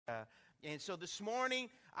And so this morning,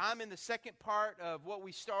 I'm in the second part of what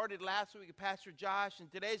we started last week with Pastor Josh.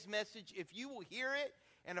 And today's message, if you will hear it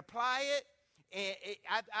and apply it,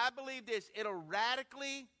 I believe this, it'll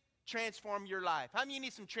radically transform your life. How many of you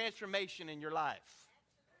need some transformation in your life?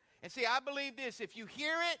 And see, I believe this, if you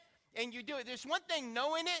hear it and you do it, there's one thing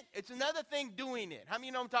knowing it, it's another thing doing it. How many of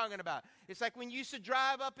you know what I'm talking about? It's like when you used to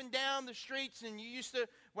drive up and down the streets, and you used to,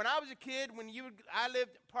 when I was a kid, I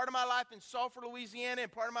lived part of my life in Sulphur, Louisiana,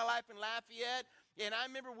 and part of my life in Lafayette. And I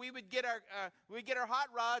remember we would get our hot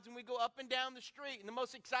rods and we'd go up and down the street. And the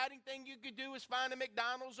most exciting thing you could do was find a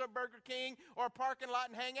McDonald's or Burger King or a parking lot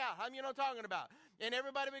and hang out. How many of you know what I'm talking about? And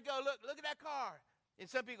everybody would go, look at that car. And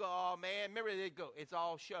some people go, oh man, remember they'd go, it's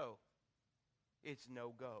all show. It's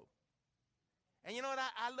no go. And you know what?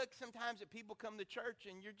 I look sometimes at people come to church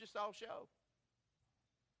and you're just all show.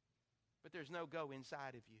 But there's no go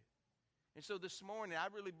inside of you. And so this morning, I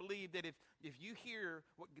really believe that if you hear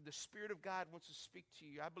what the Spirit of God wants to speak to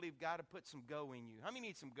you, I believe God will put some go in you. How many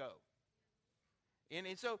need some go? And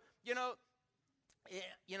so, you know,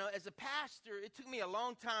 as a pastor, it took me a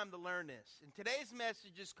long time to learn this. And today's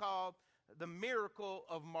message is called The Miracle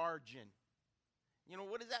of Margin. You know,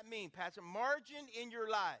 what does that mean, Pastor? Margin in your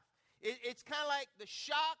life. It's kind of like the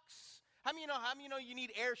shocks. How many of you know you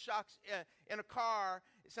need air shocks in a car?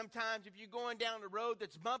 Sometimes if you're going down the road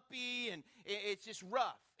that's bumpy and it's just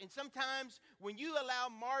rough. And sometimes when you allow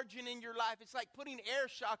margin in your life, it's like putting air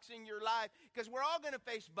shocks in your life, because we're all going to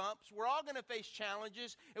face bumps. We're all going to face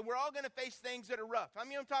challenges, and we're all going to face things that are rough. How many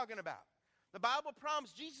of you know what I'm talking about? The Bible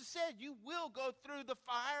promised, Jesus said, you will go through the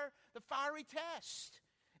fiery test.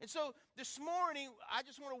 And so this morning, I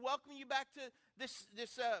just want to welcome you back to this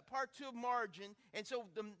part 2 of margin. And so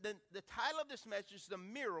the title of this message is The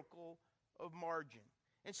Miracle of Margin.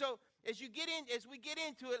 And so as we get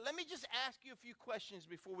into it, let me just ask you a few questions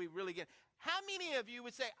before we really get. How many of you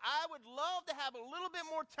would say, I would love to have a little bit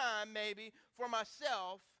more time maybe for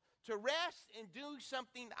myself to rest and do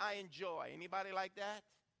something I enjoy? Anybody like that?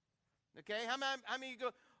 Okay, how many of you go?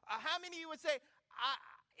 How many of you would say,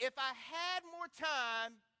 if I had more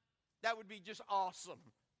time, that would be just awesome?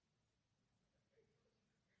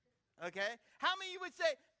 Okay, how many of you would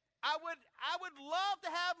say, I would love to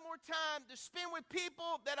have more time to spend with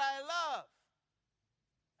people that I love?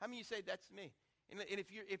 How many of you say that's me? And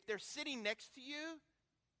if they're sitting next to you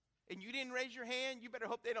and you didn't raise your hand, you better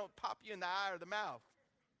hope they don't pop you in the eye or the mouth.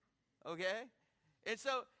 Okay? And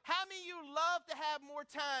so, how many of you love to have more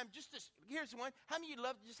time? Here's one. How many of you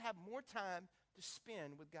love to just have more time to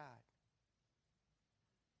spend with God?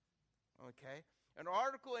 Okay. An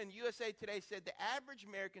article in USA Today said the average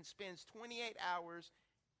American spends 28 hours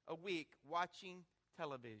a week watching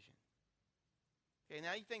television. Okay,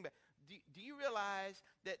 now you think about it. Do you realize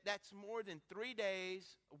that that's more than 3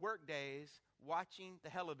 days, work days, watching the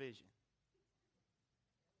television?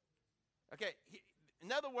 Okay.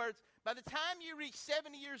 In other words, by the time you reach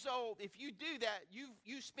 70 years old, if you do that,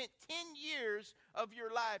 you've spent 10 years of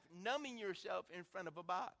your life numbing yourself in front of a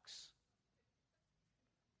box.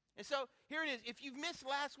 And so here it is. If you've missed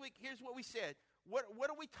last week, here's what we said. What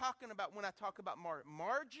are we talking about when I talk about margin?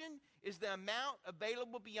 Margin is the amount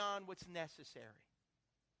available beyond what's necessary.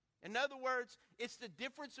 In other words, it's the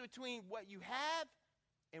difference between what you have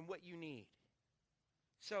and what you need.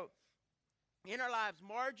 So in our lives,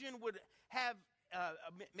 margin would have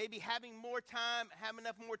maybe having more time, have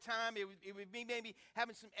enough more time. It would be maybe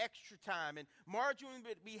having some extra time. And margin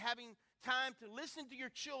would be having time to listen to your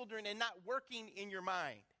children and not working in your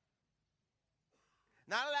mind.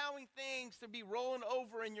 Not allowing things to be rolling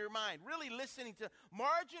over in your mind. Really listening to.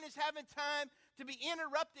 Margin is having time to be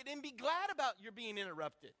interrupted and be glad about your being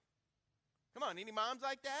interrupted. Come on, any moms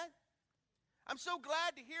like that? I'm so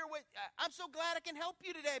glad to hear I'm so glad I can help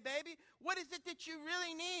you today, baby. What is it that you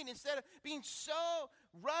really need, instead of being so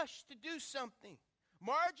rushed to do something?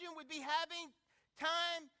 Margin would be having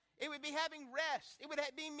time. It would be having rest. It would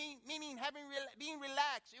be meaning being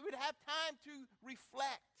relaxed. It would have time to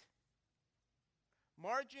reflect.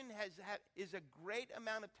 Margin is a great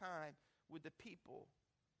amount of time with the people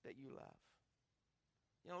that you love.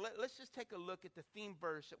 You know, let's just take a look at the theme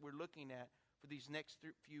verse that we're looking at for these next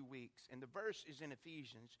few weeks. And the verse is in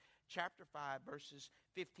Ephesians chapter 5, verses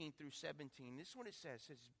 15 through 17. This is what it says. It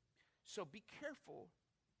says, so be careful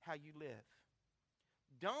how you live.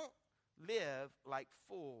 Don't live like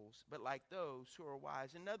fools, but like those who are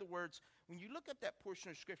wise. In other words, when you look at that portion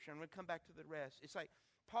of Scripture, I'm going to come back to the rest, it's like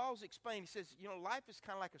Paul's explaining. He says, you know, life is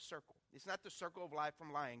kind of like a circle. It's not the circle of life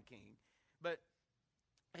from Lion King, but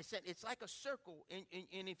I said it's like a circle,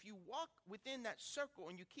 and if you walk within that circle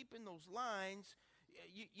and you keep in those lines,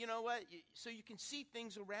 you know what? So you can see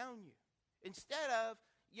things around you. Instead of,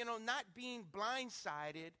 not being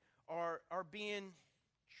blindsided or being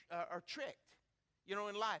or tricked, in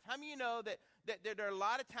life. How many of you know that there are a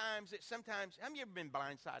lot of times that sometimes, how many of you ever been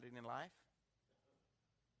blindsided in life?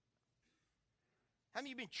 How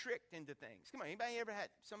many of you been tricked into things? Come on, anybody ever had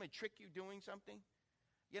somebody trick you doing something?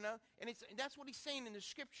 And that's what he's saying in the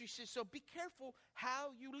scripture. He says, so be careful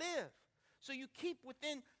how you live. So you keep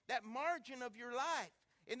within that margin of your life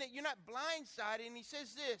and that you're not blindsided. And he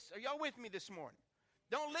says this, are y'all with me this morning?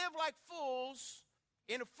 Don't live like fools.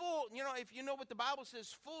 In a fool, if you know what the Bible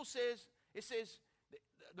says,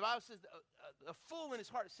 the Bible says a fool in his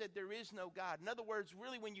heart said there is no God. In other words,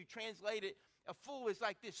 really when you translate it, a fool is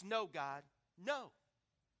like this, no God, no.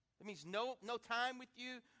 It means no time with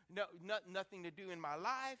you, nothing to do in my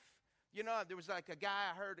life. There was like a guy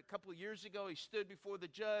I heard a couple of years ago, he stood before the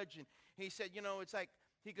judge and he said, it's like,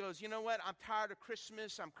 he goes, you know what, I'm tired of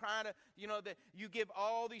Christmas, I'm crying, that you give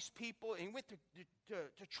all these people, and he went to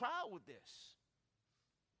trial with this.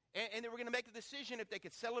 And they were going to make a decision if they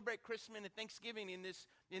could celebrate Christmas and Thanksgiving in this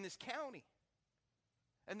county.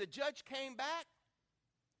 And the judge came back,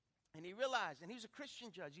 and he realized, and he was a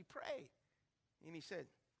Christian judge, he prayed. And he said,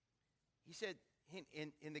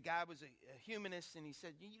 and the guy was a humanist, and he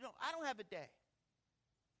said, I don't have a day.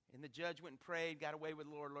 And the judge went and prayed, got away with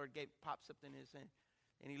the Lord. Lord popped something in his hand.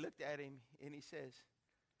 And he looked at him, and he says,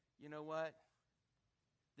 you know what?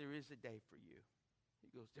 There is a day for you. He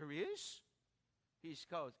goes, there is? He's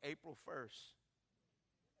called April 1st.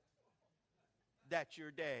 That's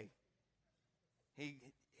your day.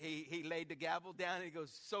 He laid the gavel down and he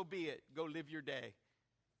goes, so be it. Go live your day.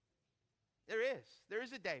 There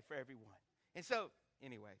is a day for everyone. And so,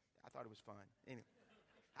 anyway, I thought it was fun. Anyway,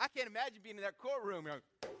 I can't imagine being in that courtroom.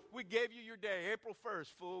 We gave you your day, April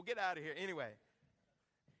 1st, fool. Get out of here. Anyway.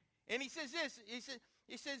 And he says this.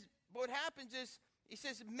 He says, what happens is, he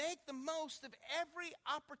says, make the most of every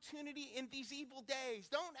opportunity in these evil days.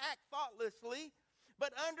 Don't act thoughtlessly,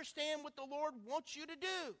 but understand what the Lord wants you to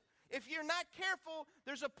do. If you're not careful,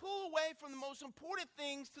 there's a pull away from the most important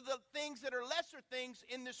things to the things that are lesser things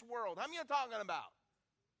in this world. How many are talking about?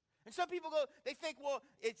 And some people they think, well,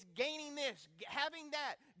 it's gaining this, having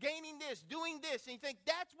that, gaining this, doing this. And you think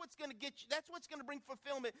that's what's going to get you, that's what's going to bring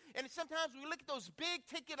fulfillment. And sometimes we look at those big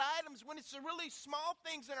ticket items when it's the really small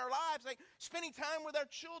things in our lives, like spending time with our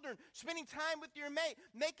children, spending time with your mate,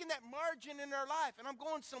 making that margin in our life. And I'm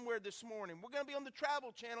going somewhere this morning. We're going to be on the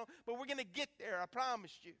Travel Channel, but we're going to get there, I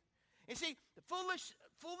promised you. And see, the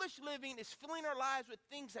foolish living is filling our lives with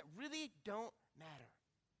things that really don't matter.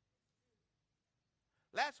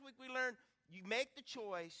 Last week we learned you make the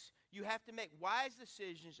choice, you have to make wise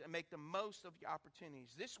decisions and make the most of your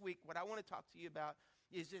opportunities. This week what I want to talk to you about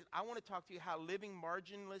is that I want to talk to you how living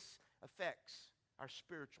marginless affects our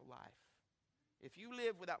spiritual life. If you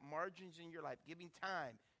live without margins in your life, giving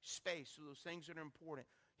time, space to those things that are important.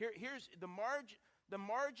 Here's the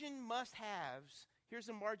margin must-haves. Here's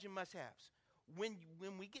the margin must-haves. When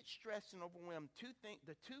we get stressed and overwhelmed,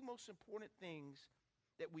 the two most important things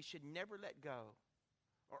that we should never let go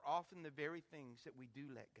are often the very things that we do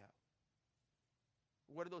let go.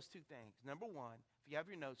 What are those two things? Number one, if you have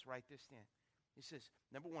your notes, write this down. It says,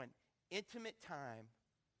 number one, intimate time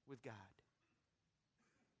with God.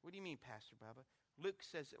 What do you mean, Pastor Bubba? Luke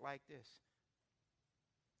says it like this.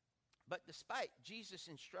 But despite Jesus'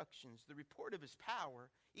 instructions, the report of his power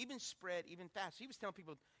even spread even faster. He was telling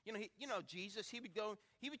people, Jesus, he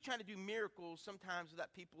would try to do miracles sometimes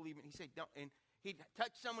without people even, he said, don't, and he'd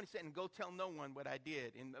touch someone and said, and go tell no one what I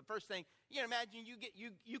did. And the first thing, imagine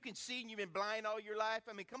you can see and you've been blind all your life.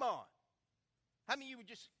 I mean, come on. How many of you would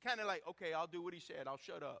just kind of like, okay, I'll do what he said. I'll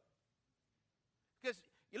shut up. Because,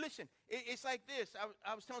 listen, it's like this.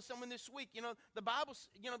 I was telling someone this week, the Bible,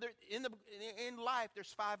 in life,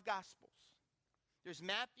 there's 5 Gospels. There's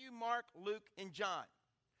Matthew, Mark, Luke, and John.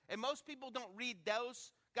 And most people don't read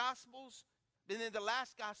those Gospels. And then the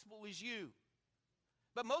last Gospel is you.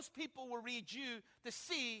 But most people will read you to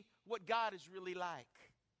see what God is really like.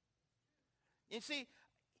 And see,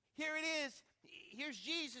 here it is. Here's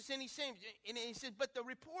Jesus, and he says, but the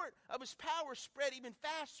report of his power spread even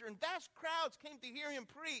faster, and vast crowds came to hear him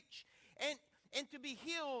preach and to be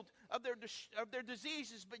healed of their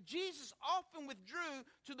diseases. But Jesus often withdrew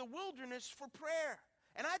to the wilderness for prayer.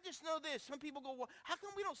 And I just know this. Some people go, well, how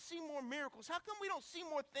come we don't see more miracles? How come we don't see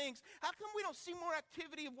more things? How come we don't see more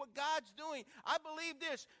activity of what God's doing? I believe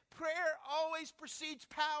this. Prayer always precedes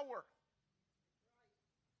power.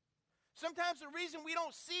 Sometimes the reason we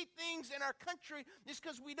don't see things in our country is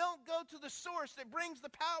because we don't go to the source that brings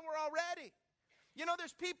the power already.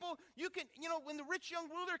 There's people, when the rich young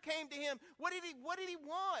ruler came to him, what did he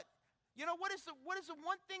want? You know, what is the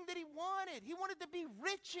one thing that he wanted? He wanted to be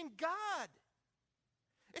rich in God.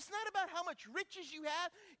 It's not about how much riches you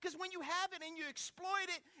have, because when you have it and you exploit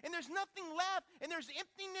it and there's nothing left and there's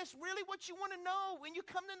emptiness, really what you want to know when you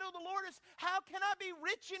come to know the Lord is, how can I be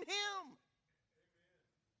rich in him?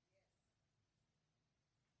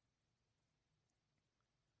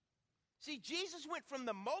 See, Jesus went from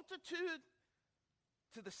the multitude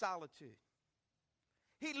to the solitude.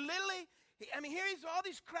 He literally, here he's all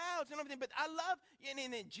these crowds and everything, but I love,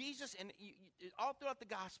 and then Jesus, and all throughout the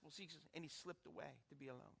Gospels, and he slipped away to be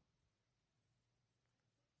alone.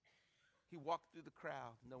 He walked through the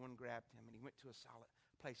crowd, no one grabbed him, and he went to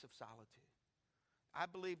a place of solitude. I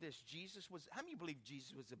believe this, how many believe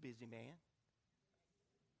Jesus was a busy man?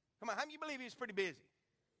 Come on, how many believe he was pretty busy?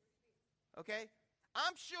 Okay?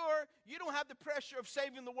 I'm sure you don't have the pressure of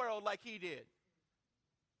saving the world like he did.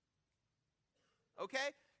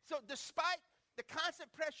 Okay? So despite the constant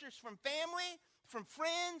pressures from family, from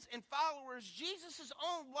friends and followers, Jesus'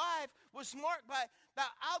 own life was marked by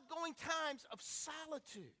outgoing times of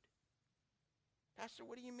solitude. Pastor,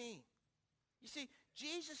 what do you mean? You see,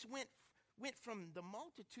 Jesus went from the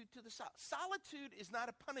multitude to the solitude is not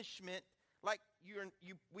a punishment like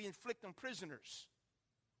we inflict on prisoners.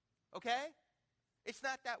 Okay? It's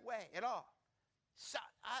not that way at all.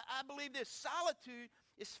 I believe this. Solitude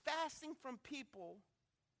is fasting from people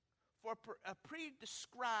for a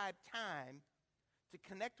pre-described time to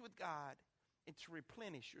connect with God and to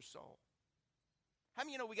replenish your soul. How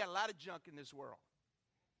many of you know we got a lot of junk in this world?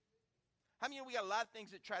 How many of you know we got a lot of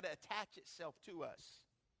things that try to attach itself to us?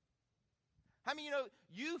 How many of you know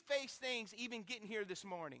you face things even getting here this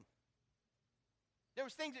morning? There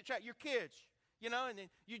was things that your kids, you know, and then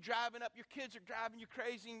you driving up, your kids are driving you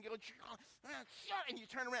crazy, and you go, shut, and you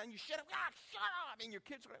turn around and you shut up, shut up, and your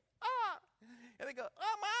kids are like, and they go,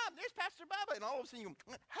 oh, Mom, there's Pastor Bubba, and all of a sudden you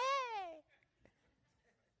go, hey.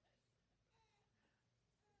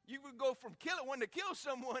 You would go from wanting to kill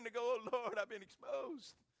someone to go, oh, Lord, I've been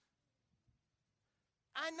exposed.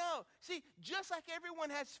 I know. See, just like everyone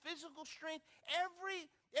has physical strength,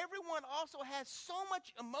 everyone also has so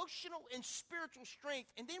much emotional and spiritual strength,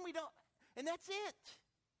 and then we don't, and that's it.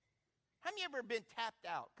 Have you ever been tapped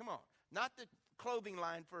out? Come on. Not the clothing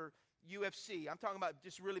line for UFC. I'm talking about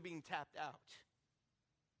just really being tapped out.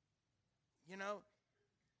 You know,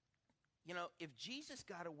 if Jesus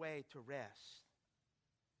got away to rest,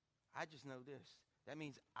 I just know this. That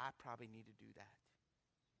means I probably need to do that.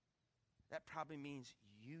 That probably means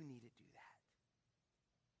you need to do that.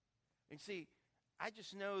 And see, I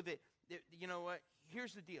just know that you know what?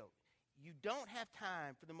 Here's the deal. You don't have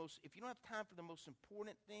time for if you don't have time for the most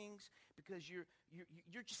important things, because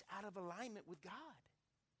you're just out of alignment with God.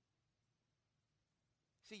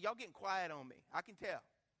 See, y'all getting quiet on me. I can tell.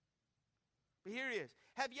 But here it is.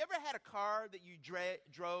 Have you ever had a car that you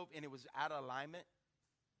drove and it was out of alignment?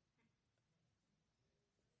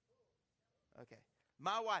 Okay.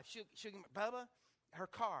 My wife, she'll Bubba, her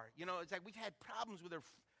car, you know, it's like we've had problems with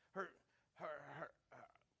her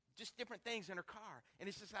just different things in her car. And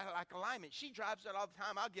it's just like alignment. She drives it all the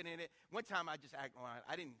time. I'll get in it. One time I just act aligned.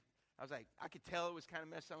 I was like, I could tell it was kind of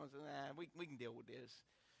messed up. I was like, we can deal with this,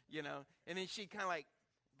 you know. And then she kind of like,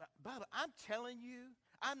 Bubba, I'm telling you,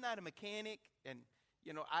 I'm not a mechanic. And,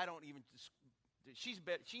 you know, I don't even, she's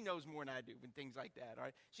better. She knows more than I do and things like that, all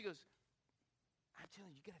right. She goes, I'm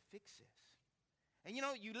telling you, you got to fix this. And, you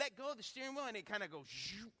know, you let go of the steering wheel and it kind of goes,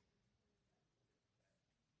 zoop.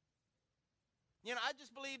 You know, I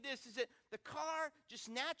just believe this is that the car just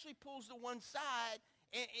naturally pulls to one side.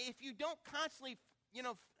 And if you don't constantly, you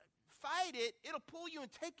know, fight it, it'll pull you and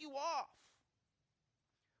take you off.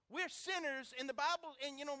 We're sinners in the Bible.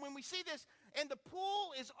 And, you know, when we see this, and the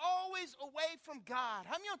pull is always away from God.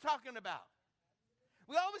 How many are talking about?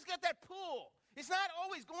 We always got that pull. It's not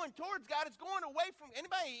always going towards God. It's going away from.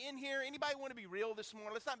 Anybody in here, anybody want to be real this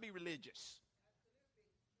morning? Let's not be religious.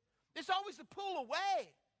 There's always a pull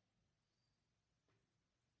away.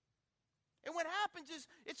 And what happens is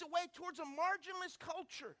it's a way towards a marginless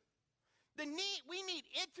culture. We need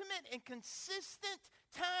intimate and consistent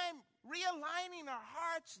time realigning our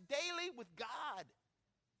hearts daily with God.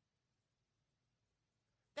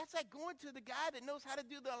 That's like going to the guy that knows how to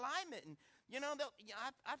do the alignment. And, you know,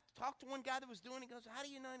 I've talked to one guy that was doing it. He goes, how do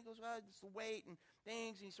you know? And he goes, well, it's the weight and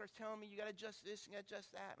things. And he starts telling me, you got to adjust this and adjust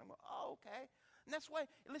that. And I'm like, oh, okay. And that's why,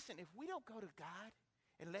 listen, if we don't go to God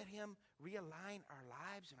and let him realign our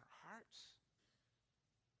lives and our hearts,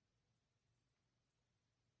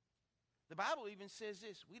 the Bible even says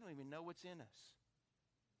this, we don't even know what's in us.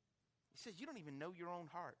 It says you don't even know your own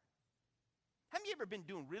heart. Have you ever been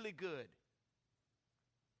doing really good?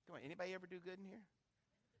 Come on, anybody ever do good in here?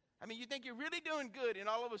 I mean, you think you're really doing good, and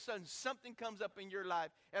all of a sudden something comes up in your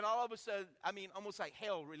life, and all of a sudden, I mean, almost like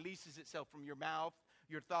hell releases itself from your mouth,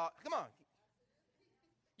 your thought. Come on.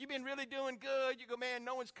 You've been really doing good. You go, man,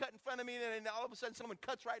 no one's cut in front of me, and then all of a sudden someone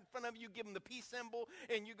cuts right in front of you. You give them the peace symbol,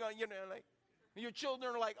 and you go, you know, like, your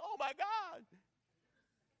children are like, oh, my God.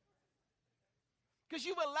 Because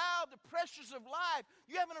you've allowed the pressures of life.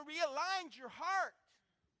 You haven't realigned your heart.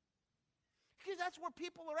 Because that's where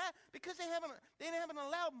people are at. Because they haven't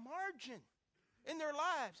allowed margin in their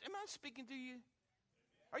lives. Am I speaking to you?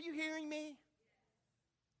 Are you hearing me?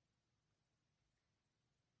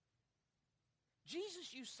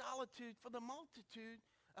 Jesus used solitude for the multitude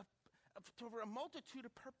for a multitude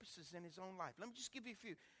of purposes in his own life. Let me just give you a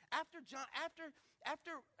few. After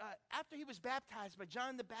he was baptized by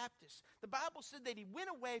John the Baptist, the Bible said that he went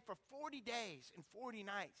away for 40 days and 40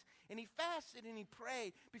 nights. And he fasted and he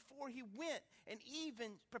prayed before he went and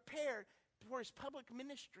even prepared for his public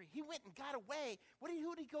ministry. He went and got away. Who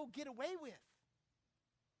did he go get away with?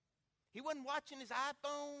 He wasn't watching his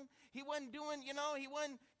iPhone. He wasn't doing, he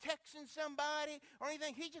wasn't texting somebody or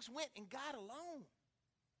anything. He just went and got alone.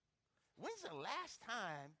 When's the last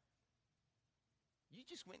time you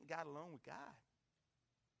just went and got alone with God?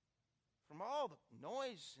 From all the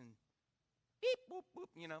noise and beep, boop,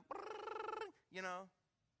 boop,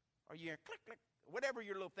 or you click, click, whatever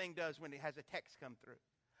your little thing does when it has a text come through.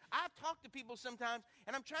 I've talked to people sometimes,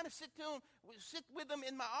 and I'm trying to sit with them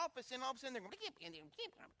in my office, and all of a sudden they're going,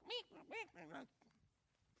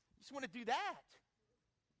 just want to do that.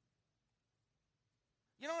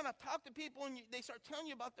 And I've talked to people, and they start telling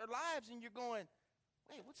you about their lives, and you're going,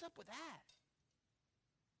 wait, what's up with that?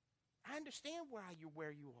 I understand why you're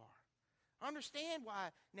where you are. I understand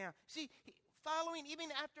why now. See, following,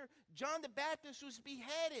 even after John the Baptist was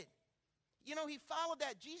beheaded, he followed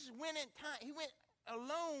that. Jesus went in time. He went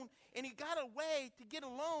alone, and he got away to get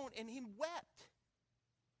alone, and he wept.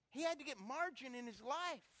 He had to get margin in his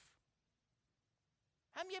life.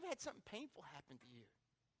 How many of you ever had something painful happen to you?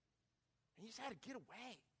 And you just had to get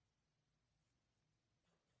away.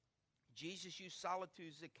 Jesus used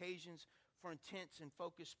solitude as occasions for intense and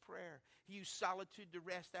focused prayer. He used solitude to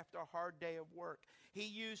rest after a hard day of work. He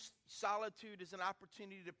used solitude as an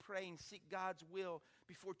opportunity to pray and seek God's will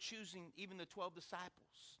before choosing even the 12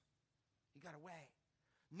 disciples. He got away.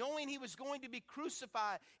 Knowing he was going to be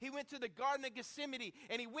crucified, he went to the Garden of Gethsemane,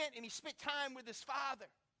 and he went and he spent time with his Father.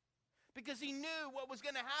 Because he knew what was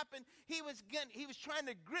going to happen. He was trying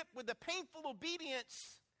to grip with the painful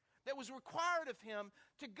obedience that was required of him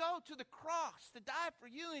to go to the cross, to die for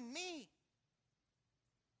you and me.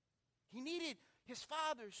 He needed his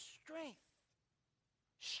Father's strength.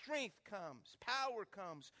 Strength comes, power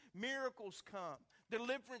comes, miracles come,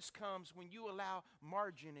 deliverance comes when you allow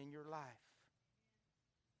margin in your life.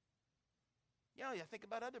 You think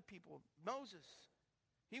about other people. Moses,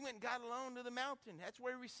 he went and got alone to the mountain. That's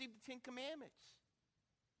where he received the 10 Commandments.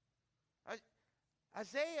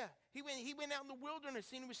 Isaiah, he went out in the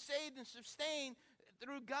wilderness, and he was saved and sustained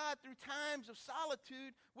through God, through times of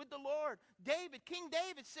solitude with the Lord. King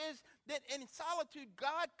David says that in solitude,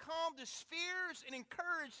 God calmed his fears and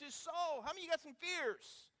encouraged his soul. How many of you got some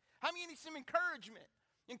fears? How many of you need some encouragement?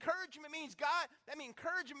 Encouragement means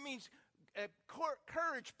encouragement means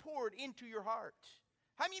courage poured into your heart.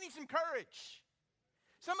 How many need some courage?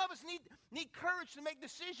 Some of us need courage to make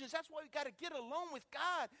decisions. That's why we got to get alone with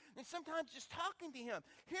God. And sometimes just talking to him,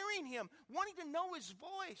 hearing him, wanting to know his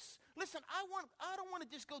voice. Listen, I don't want to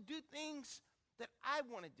just go do things that I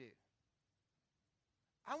want to do.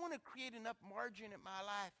 I want to create enough margin in my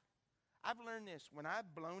life. I've learned this. When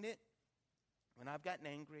I've blown it, when I've gotten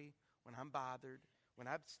angry, when I'm bothered, when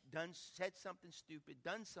I've said something stupid,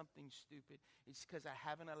 done something stupid, it's because I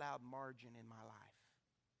haven't allowed margin in my life.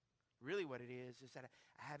 Really what it is that I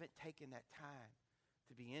haven't taken that time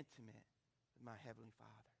to be intimate with my Heavenly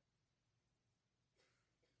Father.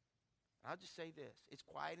 I'll just say this. It's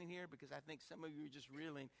quiet in here because I think some of you are just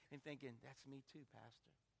reeling and thinking, that's me too, Pastor.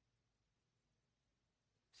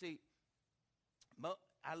 See,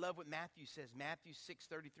 I love what Matthew says. Matthew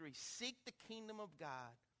 6:33. Seek the kingdom of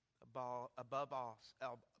God above all.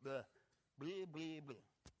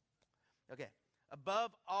 Okay.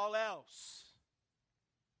 Above all else.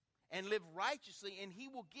 And live righteously, and he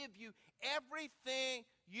will give you everything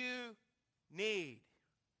you need.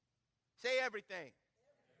 Say everything.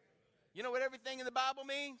 You know what everything in the Bible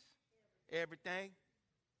means? Everything.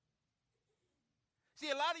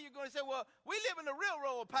 See, a lot of you are going to say, well, we live in the real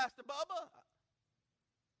world, Pastor Bubba.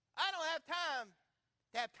 I don't have time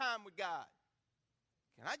to have time with God.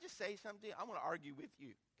 Can I just say something? I want to argue with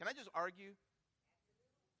you. Can I just argue?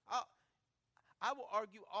 I will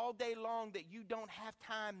argue all day long that you don't have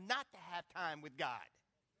time not to have time with God.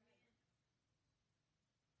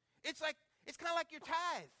 It's kind of like your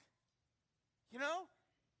tithe. You know?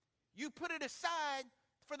 You put it aside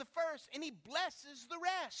for the first, and he blesses the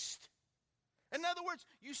rest. In other words,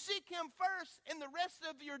 you seek him first, and the rest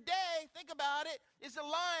of your day, think about it, is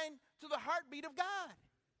aligned to the heartbeat of God.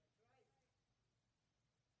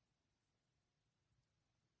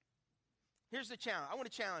 Here's the challenge. I want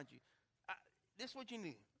to challenge you. This is what you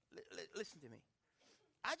need. Listen to me.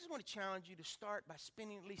 I just want to challenge you to start by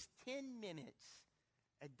spending at least 10 minutes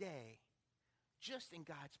a day just in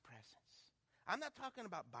God's presence. I'm not talking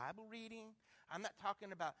about Bible reading. I'm not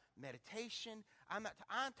talking about meditation. I'm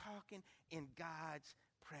talking in God's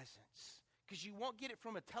presence. Because you won't get it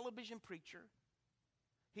from a television preacher.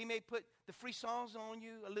 He may put the free songs on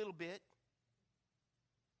you a little bit.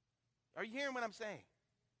 Are you hearing what I'm saying?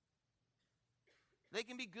 They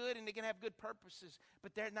can be good and they can have good purposes,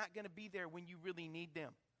 but they're not going to be there when you really need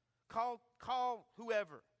them. Call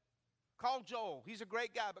whoever. Call Joel. He's a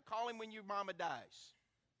great guy, but call him when your mama dies.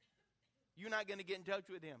 You're not going to get in touch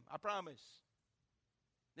with him. I promise.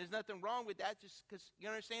 There's nothing wrong with that, just because, you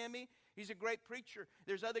understand me? He's a great preacher.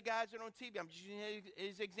 There's other guys that are on TV. I'm just using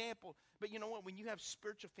his example. But you know what? When you have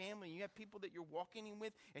spiritual family, and you have people that you're walking in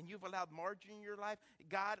with, and you've allowed margin in your life,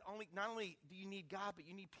 not only do you need God, but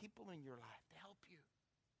you need people in your life to help you.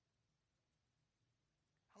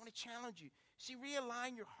 I want to challenge you. See,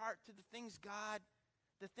 realign your heart to the things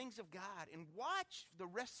of God, and watch the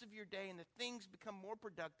rest of your day and the things become more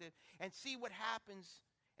productive, and see what happens,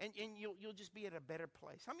 and you'll just be at a better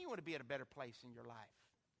place. How many of you want to be at a better place in your life?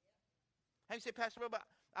 How you say, Pastor Bob,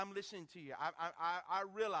 I'm listening to you. I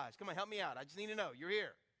realize. Come on, help me out. I just need to know. You're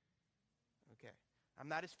here. Okay. I'm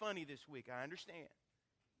not as funny this week. I understand.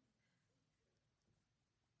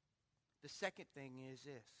 The second thing is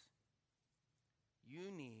this.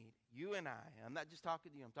 You and I'm not just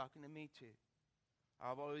talking to you, I'm talking to me too.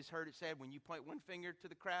 I've always heard it said, when you point one finger to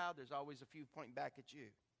the crowd, there's always a few pointing back at you.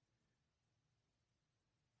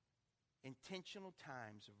 Intentional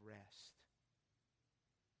times of rest.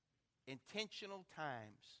 Intentional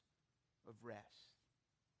times of rest.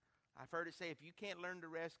 I've heard it say, if you can't learn to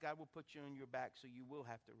rest, God will put you on your back, so you will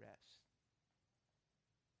have to rest.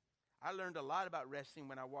 I learned a lot about resting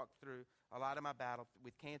when I walked through a lot of my battle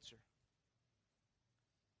with cancer.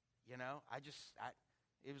 You know,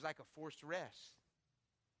 it was like a forced rest.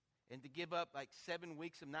 And to give up like 7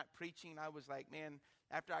 weeks of not preaching, I was like, man,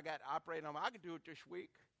 after I got operated on, I could do it this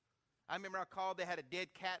week. I remember I called, they had a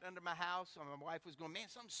dead cat under my house, and my wife was going, man,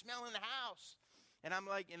 something's smelling in the house. And I'm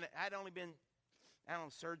like, and I'd only been,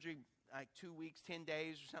 surgery like 2 weeks, 10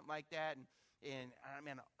 days or something like that. And I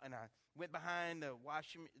went behind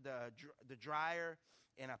the dryer,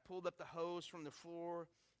 and I pulled up the hose from the floor,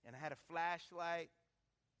 and I had a flashlight.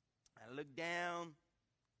 I looked down.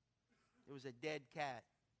 It was a dead cat.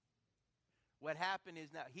 What happened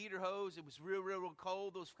is, now heater hose, it was real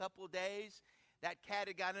cold those couple of days. That cat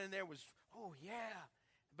had got in there, was, oh yeah.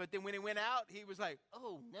 But then when it went out, he was like,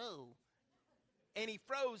 oh no. And he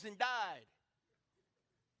froze and died.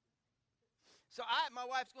 So my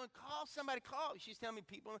wife's going, call somebody, call. She's telling me,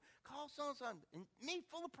 people, call so-and-so. And me,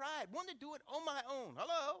 full of pride, wanted to do it on my own.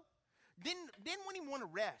 Hello? Didn't even want to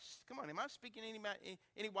rest. Come on, am I speaking to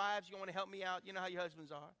any wives? You want to help me out? You know how your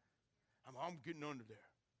husbands are. I'm getting under there.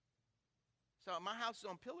 So my house is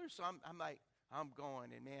on pillars, so I'm like, I'm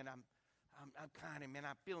going, and man, I'm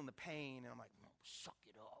feeling the pain, and I'm like, suck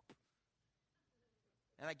it up.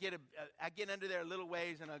 And I get under there a little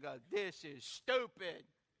ways, and I go, this is stupid.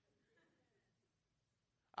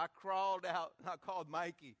 I crawled out, and I called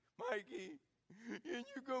Mikey, can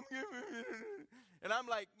you come get me? And I'm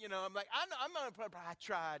like, I'm not a problem. I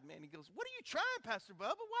tried, man. He goes, what are you trying, Pastor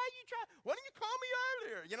Bubba? Why are you trying? Why didn't you call me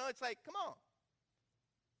earlier? It's like, come on.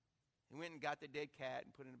 He went and got the dead cat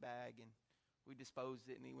and put it in a bag, and we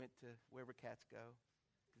disposed it, and he went to wherever cats go.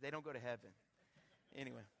 Because they don't go to heaven.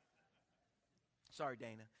 Anyway. Sorry,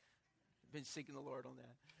 Dana. I've been seeking the Lord on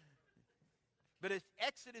that. But as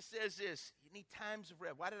Exodus says this, you need times of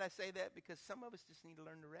rest. Why did I say that? Because some of us just need to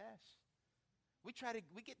learn to rest. We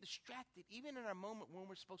get distracted even in our moment when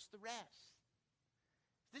we're supposed to rest.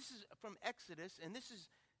 This is from Exodus, and this is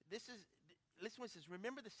listen what it says,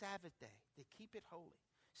 remember the Sabbath day, to keep it holy.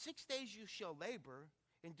 6 days you shall labor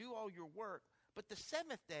and do all your work, but the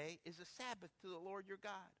seventh day is a Sabbath to the Lord your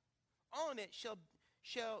God. On it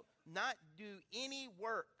shall not do any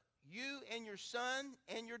work, you and your son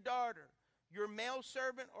and your daughter, your male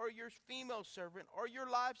servant or your female servant, or your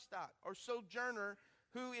livestock, or sojourner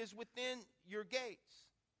who is within your gates.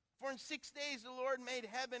 For in 6 days the Lord made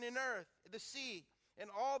heaven and earth, the sea, and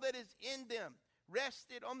all that is in them,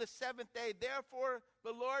 rested on the seventh day. Therefore,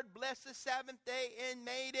 the Lord blessed the seventh day and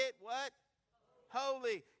made it what?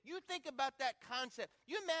 Holy. You think about that concept.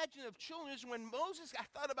 You imagine of children when Moses, I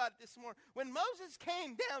thought about it this morning, when Moses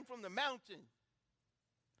came down from the mountain,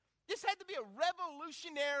 this had to be a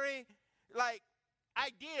revolutionary,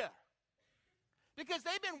 idea. Because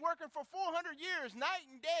they've been working for 400 years, night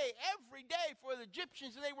and day, every day for the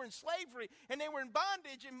Egyptians, and they were in slavery, and they were in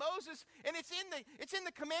bondage, and Moses, and it's in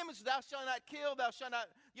the commandments, thou shalt not kill, thou shalt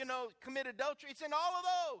not, commit adultery. It's in all of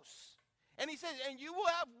those. And he says, and you will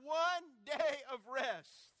have one day of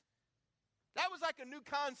rest. That was like a new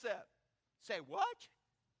concept. Say, what?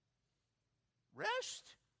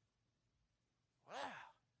 Rest? Wow.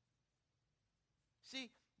 See,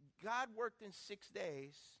 God worked in 6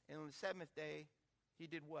 days, and on the seventh day, he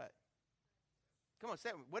did what? Come on, say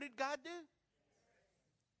it. What did God do?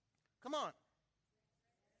 Come on.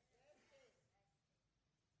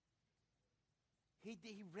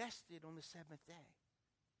 He rested on the seventh day.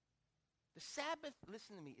 The Sabbath,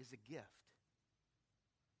 listen to me, is a gift.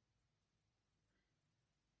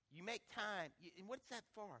 You make time. And what's that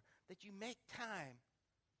for? That you make time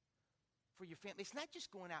for your family. It's not just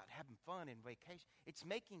going out and having fun and vacation. It's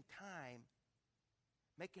making time,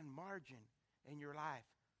 making margin in your life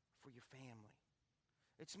for your family.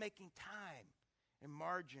 It's making time and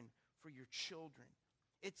margin for your children.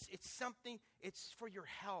 It's something, it's for your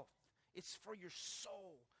health. It's for your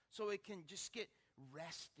soul. So it can just get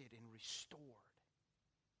rested and restored.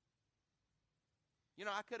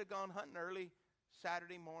 I could have gone hunting early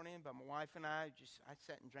Saturday morning, but my wife and I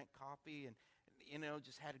sat and drank coffee and,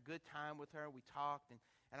 just had a good time with her. We talked, and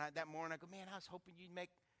that morning I go, man, I was hoping you'd make,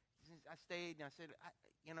 I stayed, and I said,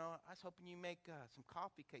 I was hoping you'd make some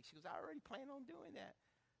coffee cake. She goes, I already plan on doing that.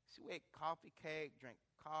 So we ate coffee cake, drank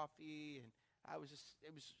coffee, and it was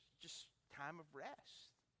just time of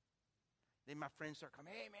rest. Then my friends start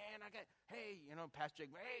coming, hey, man, Pastor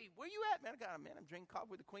Jake, hey, where you at, man? I'm drinking coffee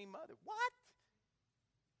with the Queen Mother. What?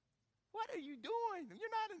 What are you doing?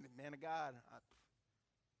 You're not in the man of God.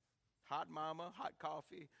 Hot mama, hot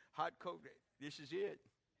coffee, hot coke. This is it.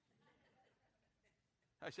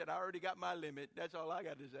 I said, I already got my limit. That's all I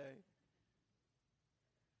got to say.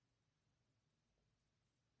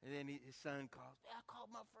 And then his son calls. I called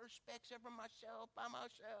my first specs ever by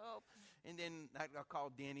myself. And then I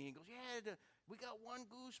called Denny and goes, we got one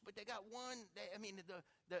goose, but they got one.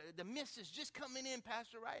 The miss is just coming in,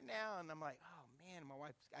 Pastor, right now. And I'm like, oh, man. My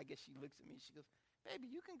wife, I guess she looks at me. She goes, baby,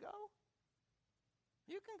 you can go.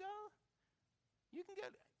 You can go. You can go.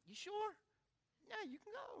 You sure? Yeah, you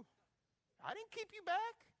can go. I didn't keep you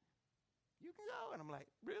back. You can go. And I'm like,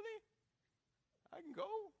 really? I can go?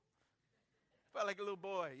 Felt like a little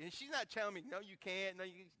boy. And she's not telling me, no, you can't. No,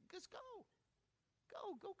 you just go.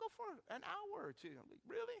 Go for an hour or two. I'm like,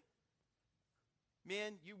 really?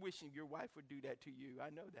 Men, you wishing your wife would do that to you. I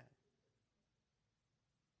know that.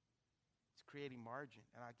 It's creating margin.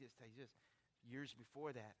 And I just tell you this, years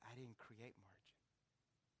before that, I didn't create margin.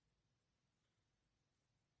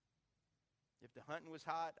 If the hunting was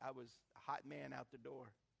hot, I was a hot man out the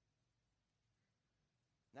door.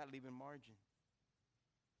 Not leaving margin.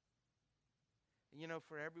 And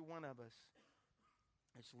for every one of us,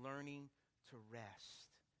 it's learning to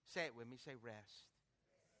rest. Say it with me. Say rest.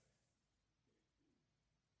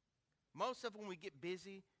 Most of when we get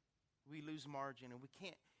busy, we lose margin, and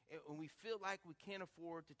we feel like we can't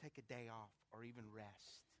afford to take a day off or even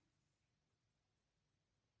rest.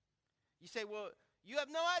 You say, well, you have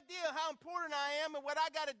no idea how important I am and what I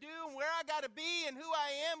got to do and where I got to be and who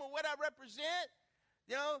I am and what I represent.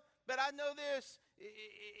 But I know this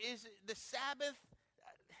is the Sabbath.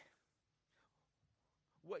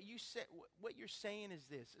 What you're saying is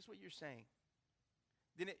this. This is what you're saying.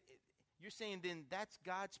 You're saying then that's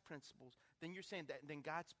God's principles. Then you're saying that then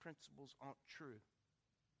God's principles aren't true.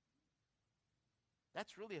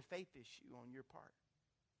 That's really a faith issue on your part.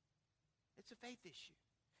 It's a faith issue.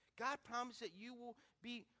 God promised that you will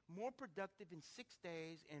be more productive in 6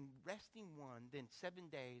 days and resting one than 7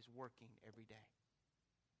 days working every day.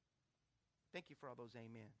 Thank you for all those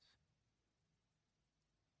amens.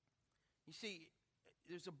 You see,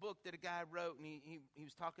 there's a book that a guy wrote, and he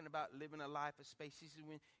was talking about living a life of space.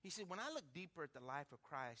 He said, when I look deeper at the life of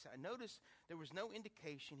Christ, I noticed there was no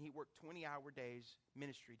indication he worked 20-hour days,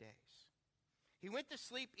 ministry days. He went to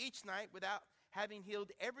sleep each night without having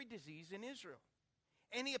healed every disease in Israel.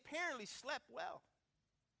 And he apparently slept well.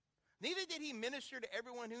 Neither did he minister to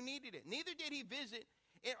everyone who needed it. Neither did he visit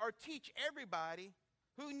or teach everybody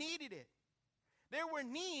who needed it. There were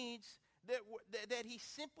needs that he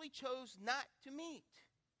simply chose not to meet.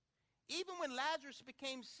 Even when Lazarus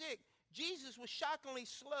became sick, Jesus was shockingly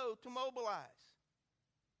slow to mobilize.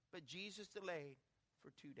 But Jesus delayed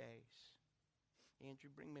for 2 days. Andrew,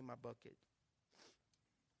 bring me my bucket.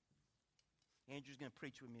 Andrew's going to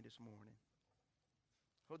preach with me this morning.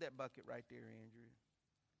 Hold that bucket right there, Andrew.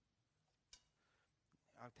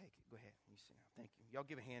 I'll take it. Go ahead. You sit down. Thank you. Y'all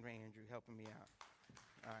give a hand to Andrew helping me out.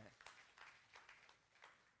 All right.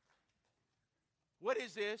 What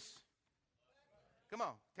is this? Come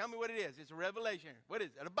on. Tell me what it is. It's a revelation. What is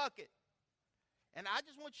it? A bucket. And I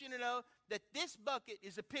just want you to know that this bucket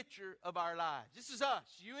is a picture of our lives. This is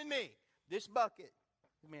us, you and me. This bucket.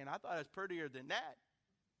 Man, I thought it was prettier than that.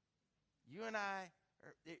 You and I,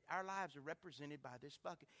 our lives are represented by this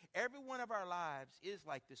bucket. Every one of our lives is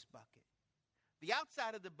like this bucket. The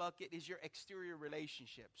outside of the bucket is your exterior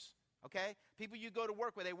relationships. Okay? People you go to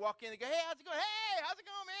work with, they walk in and go, hey, how's it going? Hey, how's it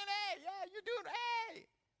going, man? Hey, yeah, you're doing, hey.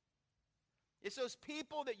 It's those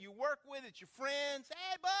people that you work with, it's your friends.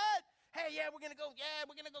 Hey, bud. Hey, yeah, we're going to go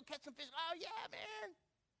catch some fish. Oh, yeah, man.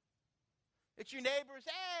 It's your neighbors.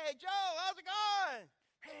 Hey, Joe, how's it going?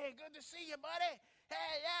 Hey, good to see you, buddy.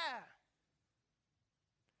 Hey, yeah.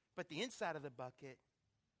 But the inside of the bucket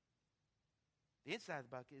is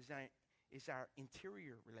our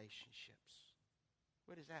interior relationships.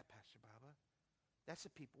 What is that, Pastor Baba? That's the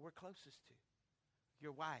people we're closest to.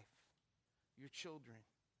 Your wife, your children,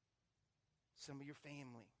 some of your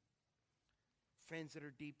family, friends that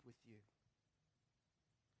are deep with you.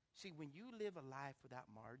 See, when you live a life without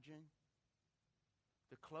margin,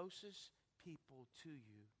 the closest people to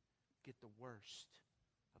you get the worst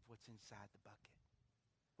of what's inside the bucket.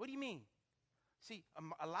 What do you mean? See,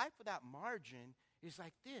 a life without margin is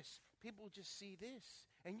like this. People just see this.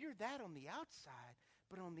 And you're that on the outside,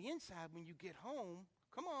 but on the inside, when you get home,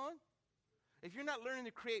 come on. If you're not learning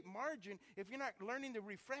to create margin, if you're not learning to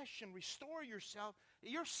refresh and restore yourself,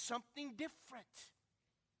 you're something different.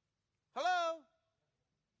 Hello?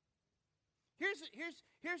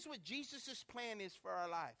 Here's what Jesus' plan is for our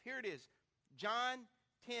life. Here it is. John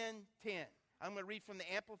 10:10. I'm going to read from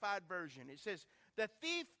the Amplified Version. It says, the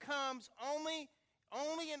thief comes only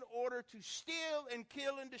in order to steal and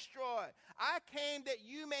kill and destroy. I came that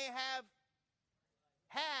you may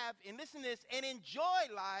have, and listen to this, and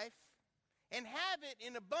enjoy life and have it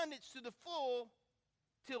in abundance to the full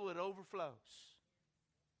till it overflows.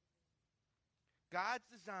 God's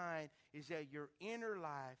design is that your inner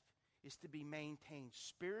life is to be maintained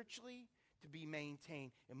spiritually, to be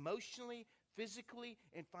maintained emotionally, physically,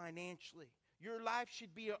 and financially. Your life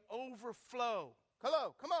should be an overflow.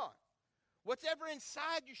 Hello, come on. What's ever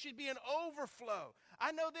inside you should be an overflow.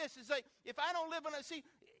 I know this. It's like, if I don't live on it, see,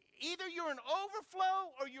 either you're an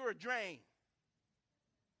overflow or you're a drain.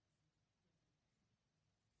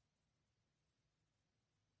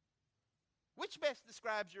 Which best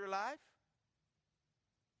describes your life?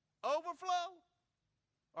 Overflow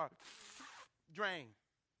or drain?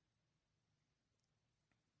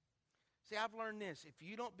 See, I've learned this. If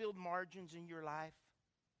you don't build margins in your life,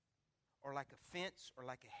 or like a fence or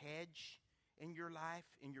like a hedge in your life,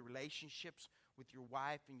 in your relationships with your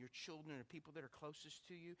wife and your children and people that are closest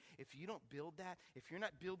to you, if you don't build that, if you're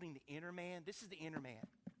not building the inner man, this is the inner man.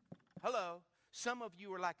 Hello. Some of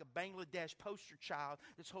you are like a Bangladesh poster child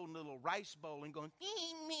that's holding a little rice bowl and going,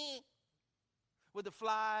 me, with the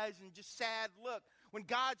flies and just sad look. When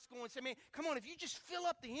God's going to say, man, come on, if you just fill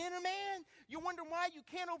up the inner man, you wonder why you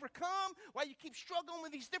can't overcome, why you keep struggling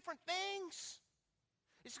with these different things.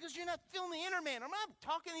 It's because you're not filling the inner man. I'm not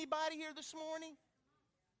talking to anybody here this morning.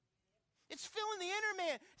 It's filling the inner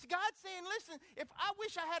man. It's God saying, listen, if I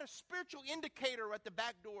wish I had a spiritual indicator at the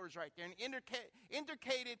back doors right there and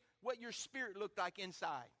indicated what your spirit looked like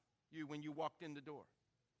inside you when you walked in the door.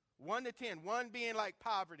 1 to 10. 1 being like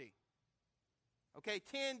poverty. Okay,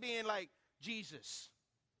 10 being like Jesus.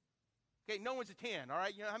 Okay, no one's a 10, all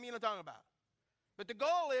right? You know how many I'm talking about? But the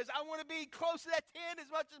goal is I want to be close to that 10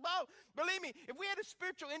 as much as possible. Believe me, if we had a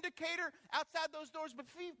spiritual indicator outside those doors,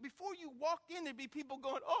 before you walked in, there'd be people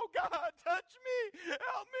going, oh, God, touch me,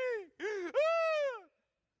 help me. Ah!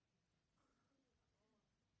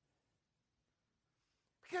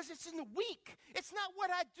 Because it's in the week. It's not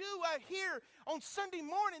what I do out here on Sunday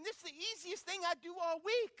morning. This is the easiest thing I do all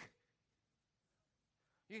week.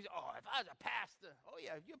 You say, oh, if I was a pastor. Oh,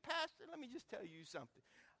 yeah, if you're a pastor, let me just tell you something.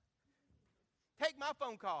 Take my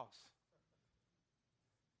phone calls.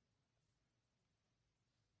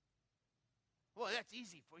 Well, that's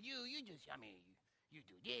easy for you. You just, you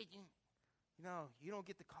do this. You know, you don't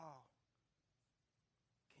get the call.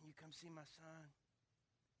 Can you come see my son?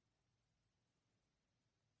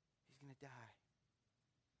 He's going to die.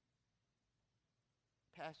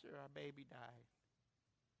 Pastor, our baby died.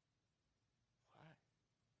 What?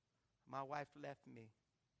 My wife left me.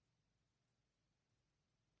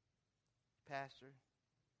 Pastor,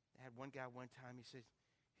 I had one guy one time, he said,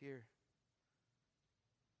 here's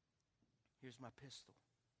my pistol.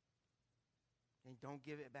 And don't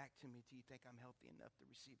give it back to me till you think I'm healthy enough to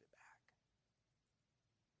receive it back.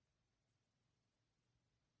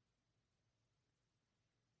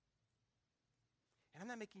 And I'm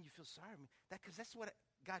not making you feel sorry for me, because that's what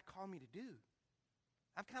God called me to do.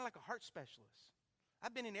 I'm kind of like a heart specialist.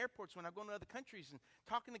 I've been in airports when I go to other countries and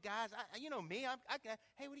talking to guys. You know me.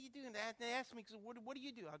 Hey, what are you doing? They ask me, what do you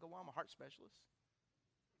do? I go, well, I'm a heart specialist.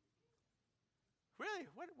 Really?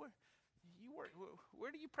 What you work? Where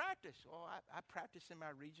do you practice? Oh, I practice in my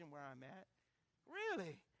region where I'm at.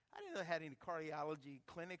 Really? I didn't know they had any cardiology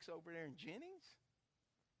clinics over there in Jennings.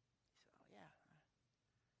 So yeah.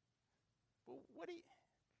 Well,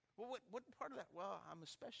 what part of that? Well, I'm a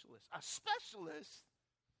specialist. A specialist?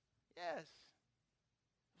 Yes.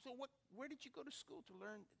 So where did you go to school to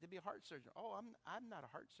learn to be a heart surgeon? Oh, I'm not a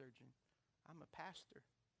heart surgeon. I'm a pastor.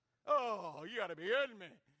 Oh, you got to be kidding me.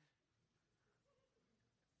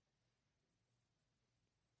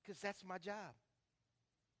 Because that's my job.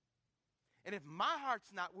 And if my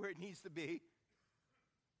heart's not where it needs to be,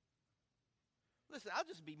 listen, I'll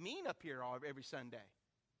just be mean up here every Sunday.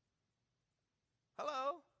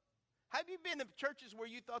 Hello? Have you been to churches where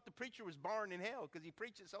you thought the preacher was born in hell because he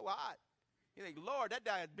preaches so hot? You think, Lord, that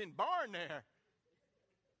guy had been born there.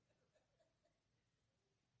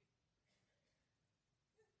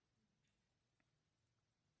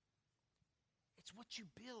 It's what you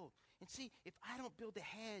build. And see, if I don't build a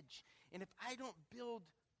hedge, and if I don't build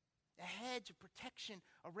a hedge of protection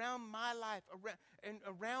around my life,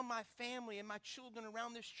 around my family and my children,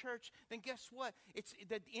 around this church, then guess what? It's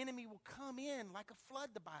the enemy will come in like a flood,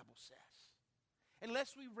 the Bible says.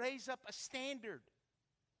 Unless we raise up a standard.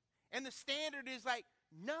 And the standard is like,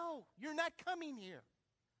 no, you're not coming here.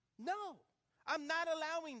 No, I'm not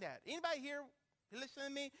allowing that. Anybody here listen to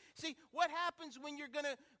me? See, what happens when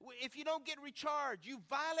if you don't get recharged? You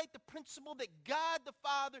violate the principle that God the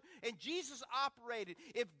Father and Jesus operated.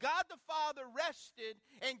 If God the Father rested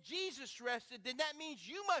and Jesus rested, then that means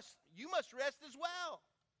you must rest as well.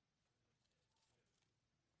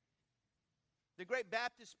 The great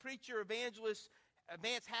Baptist preacher, evangelist,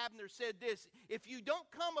 Vance Havner said this: if you don't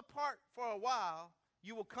come apart for a while,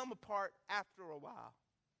 you will come apart after a while.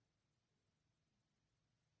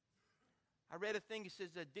 I read a thing that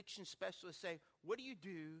says the addiction specialists say, what do you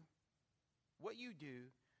do when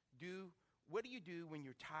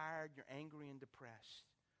you're tired, you're angry, and depressed?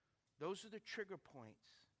 Those are the trigger points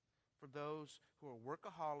for those who are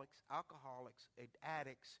workaholics, alcoholics,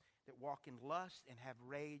 addicts that walk in lust and have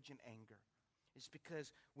rage and anger. It's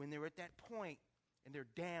because when they're at that point, and they're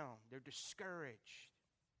down, they're discouraged.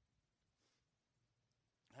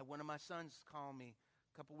 I had one of my sons call me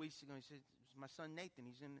a couple weeks ago. He said, it's my son Nathan.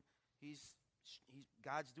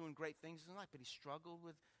 God's doing great things in life, but he struggled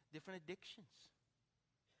with different addictions.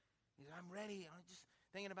 He said, I'm ready. I'm just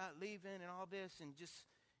thinking about leaving and all this. And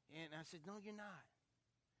I said, no, you're not.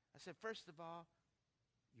 I said, first of all,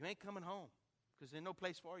 you ain't coming home because there's no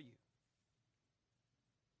place for you.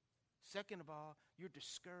 Second of all, you're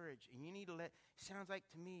discouraged, and you need to sounds like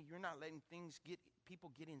to me, you're not letting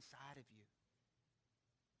people get inside of you.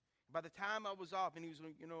 By the time I was off, and he was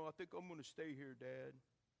like, I think I'm going to stay here, Dad.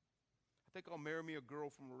 I think I'll marry me a girl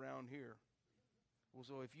from around here. Well,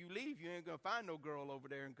 so if you leave, you ain't going to find no girl over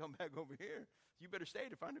there and come back over here. You better stay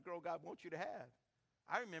to find the girl God wants you to have.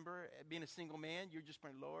 I remember being a single man, you're just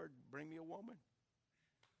praying, Lord, bring me a woman.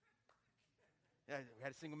 Yeah, we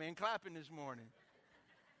had a single man clapping this morning.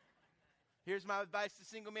 Here's my advice to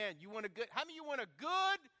single man. How many of you want a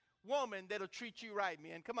good woman that'll treat you right,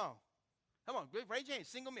 man? Come on. Raise your hand.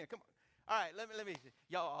 Single men, come on. All right, let me see.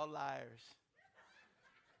 Y'all all liars.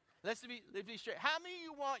 Let's be straight. How many of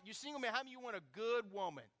you you single man, how many of you want a good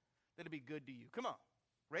woman that'll be good to you? Come on.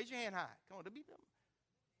 Raise your hand high. Come on.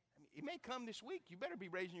 It may come this week. You better be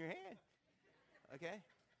raising your hand. Okay?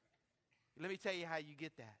 Let me tell you how you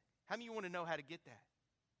get that. How many of you want to know how to get that?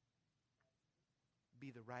 Be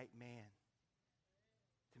the right man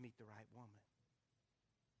to meet the right woman.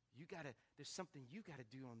 There's something you got to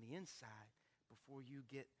do on the inside before you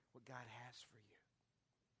get what God has for you.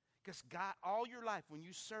 Because God, all your life, when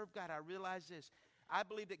you serve God, I realize this. I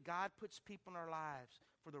believe that God puts people in our lives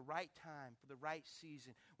for the right time, for the right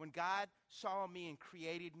season. When God saw me and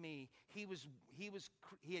created me, He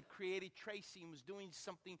had created Tracy and was doing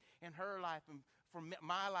something in her life and for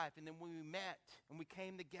my life. And then when we met and we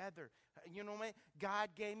came together, you know what? God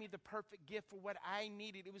gave me the perfect gift for what I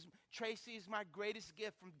needed. Tracy is my greatest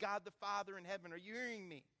gift from God the Father in heaven. Are you hearing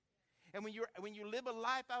me? And when you live a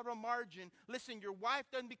life out of margin, listen, your wife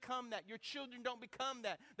doesn't become that. Your children don't become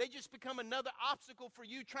that. They just become another obstacle for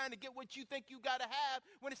you trying to get what you think you got to have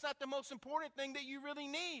when it's not the most important thing that you really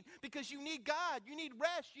need, because you need God. You need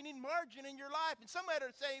rest. You need margin in your life. And somebody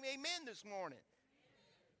are saying amen this morning.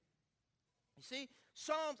 You see,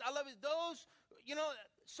 Psalms, I love it.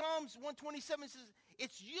 Psalms 127 says,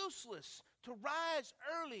 it's useless to rise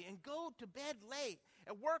early and go to bed late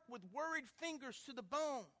and work with worried fingers to the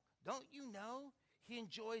bone. Don't you know he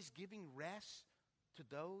enjoys giving rest to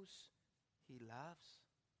those he loves?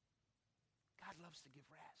 God loves to give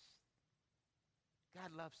rest.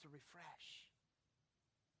 God loves to refresh.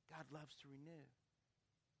 God loves to renew.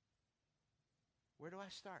 Where do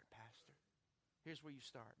I start, Pastor? Here's where you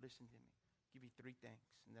start. Listen to me. I'll give you 3 things,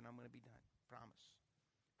 and then I'm going to be done. Promise.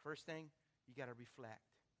 First thing, you got to reflect.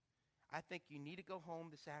 I think you need to go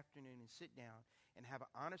home this afternoon and sit down and have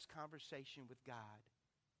an honest conversation with God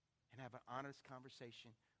and have an honest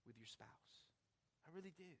conversation with your spouse. I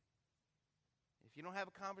really do. If you don't have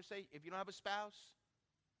a conversation, if you don't have a spouse,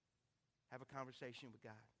 have a conversation with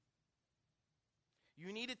God.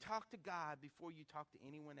 You need to talk to God before you talk to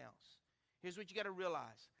anyone else. Here's what you got to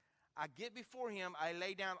realize. I get before him, I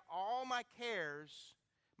lay down all my cares,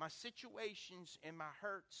 my situations, and my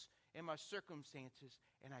hurts, and my circumstances,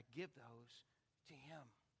 and I give those to him.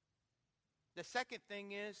 The second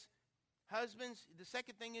thing is, husbands,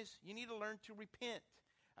 you need to learn to repent.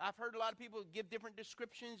 I've heard a lot of people give different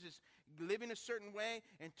descriptions as living a certain way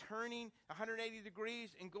and turning 180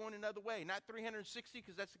 degrees and going another way. Not 360,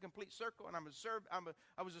 because that's a complete circle, and I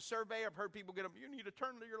was a surveyor. I've heard people get up, you need to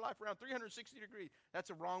turn your life around 360 degrees. That's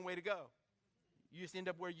a wrong way to go. You just end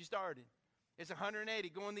up where you started. It's 180,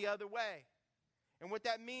 going the other way. And what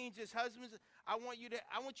that means is, husbands, I want you to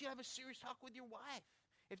have a serious talk with your wife.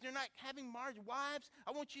 If they're not having margin, wives,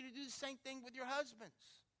 I want you to do the same thing with your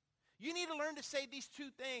husbands. You need to learn to say these 2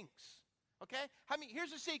 things. Okay?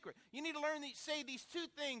 Here's the secret. You need to learn to say these 2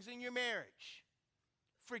 things in your marriage.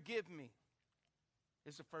 Forgive me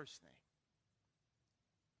is the first thing.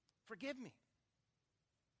 Forgive me.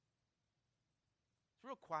 It's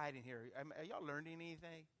real quiet in here. Are y'all learning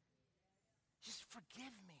anything? Just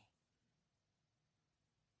forgive me.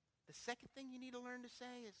 The second thing you need to learn to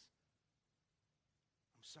say is,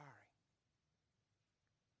 I'm sorry.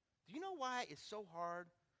 Do you know why it's so hard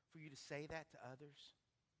for you to say that to others?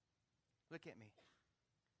 Look at me.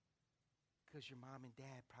 Because your mom and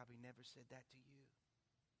dad probably never said that to you.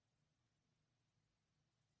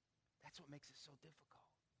 That's what makes it so difficult.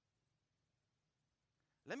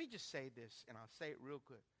 Let me just say this, and I'll say it real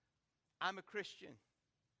quick. I'm a Christian.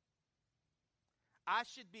 I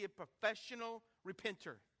should be a professional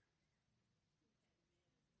repenter.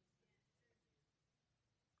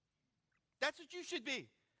 That's what you should be.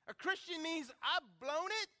 A Christian means I've blown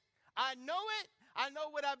it. I know it. I know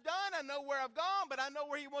what I've done. I know where I've gone, but I know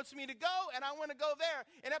where he wants me to go, and I want to go there.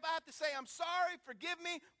 And if I have to say, I'm sorry, forgive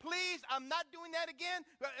me, please, I'm not doing that again.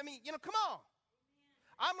 Come on.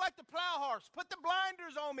 I'm like the plow horse. Put the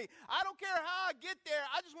blinders on me. I don't care how I get there.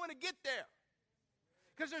 I just want to get there.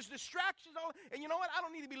 Because there's distractions all. And you know what? I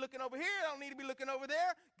don't need to be looking over here. I don't need to be looking over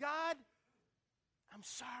there. God, I'm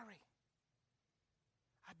sorry.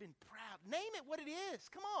 I've been proud. Name it what it is.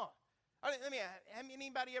 Come on. Have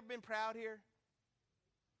anybody ever been proud here?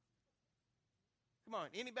 Come on.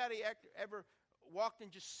 Anybody ever walked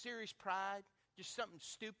in just serious pride? Just something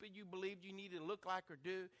stupid you believed you needed to look like or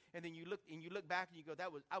do, and then you look back and you go,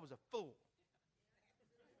 I was a fool.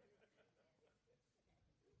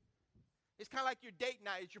 It's kind of like your date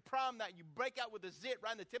night. It's your prom night. You break out with a zit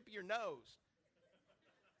right in the tip of your nose.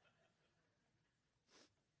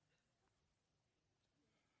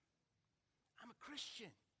 I'm a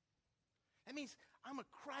Christian. That means I'm a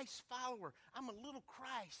Christ follower. I'm a little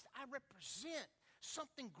Christ. I represent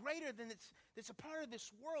something greater than that's a part of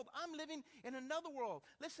this world. I'm living in another world.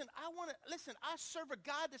 Listen, I serve a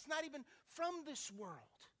God that's not even from this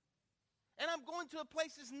world. And I'm going to a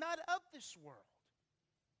place that's not of this world.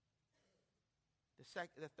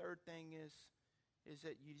 The third thing is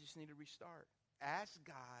that you just need to restart. Ask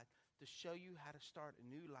God to show you how to start a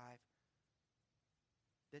new life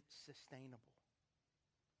that's sustainable.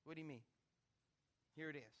 What do you mean?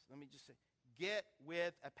 Here it is. Let me just say, get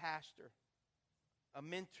with a pastor, a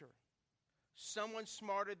mentor, someone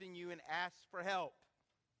smarter than you, and ask for help.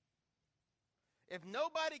 If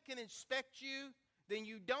nobody can inspect you, then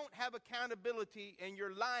you don't have accountability and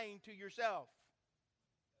you're lying to yourself.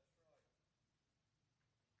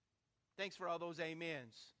 Thanks for all those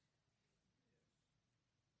amens.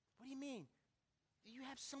 What do you mean? Do you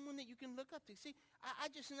have someone that you can look up to? See, I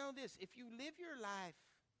just know this. If you live your life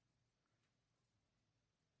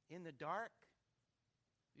in the dark,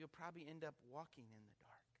 you'll probably end up walking in the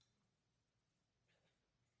dark.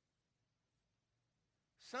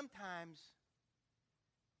 Sometimes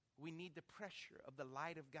we need the pressure of the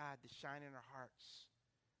light of God to shine in our hearts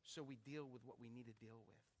so we deal with what we need to deal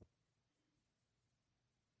with.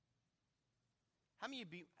 How many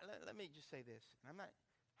of you, let me just say this.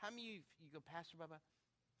 How many of you go, Pastor Bubba,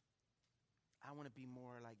 I want to be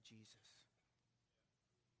more like Jesus.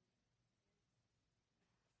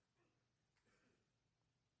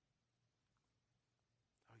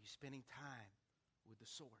 Are you spending time with the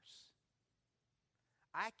source?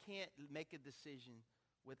 I can't make a decision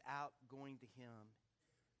without going to him.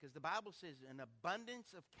 Because the Bible says an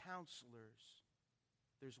abundance of counselors,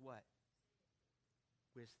 there's what?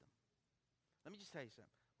 Wisdom. Let me just tell you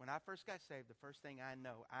something. When I first got saved, the first thing I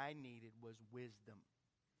know I needed was wisdom.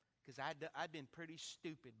 Because I'd been pretty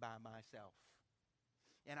stupid by myself.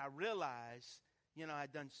 And I realized,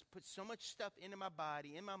 I'd put so much stuff into my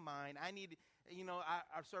body, in my mind. I needed,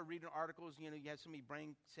 I started reading articles, you have so many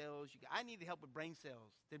brain cells. I needed help with brain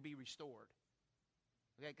cells to be restored.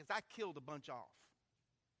 Okay, because I killed a bunch off.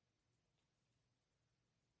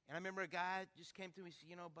 And I remember a guy just came to me and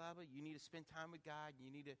said, Bubba, you need to spend time with God.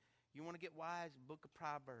 You want to get wise? Book of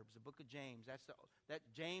Proverbs, the book of James. That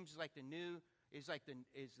James is like the New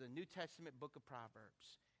New Testament book of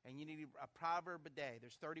Proverbs. And you need a proverb a day.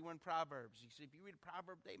 There's 31 proverbs. You see, if you read a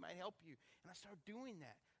proverb a day, it might help you. And I started doing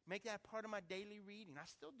that. Make that part of my daily reading. I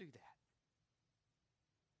still do that.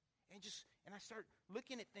 And I start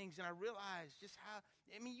looking at things, and I realize just how,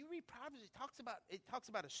 you read Proverbs, it talks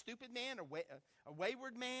about a stupid man, a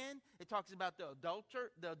wayward man. It talks about the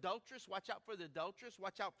adulteress. Watch out for the adulteress.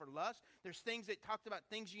 Watch out for lust. There's things that talked about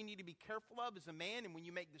things you need to be careful of as a man, and when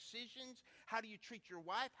you make decisions, how do you treat your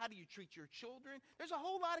wife? How do you treat your children? There's a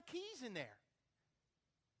whole lot of keys in there.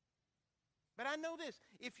 But I know this.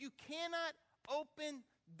 If you cannot open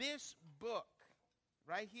this book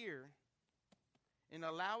right here and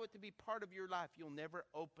allow it to be part of your life, you'll never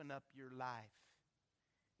open up your life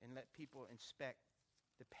and let people inspect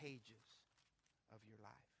the pages of your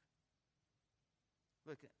life.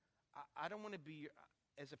 Look, I don't want to be,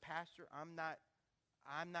 as a pastor, I'm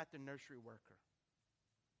not the nursery worker.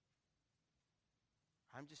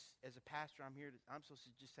 I'm just, as a pastor, I'm supposed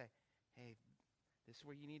to just say, hey, this is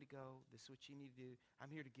where you need to go. This is what you need to do. I'm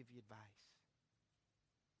here to give you advice.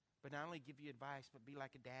 But not only give you advice, but be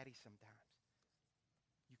like a daddy sometimes.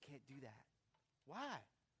 You can't do that. Why?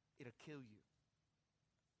 It'll kill you.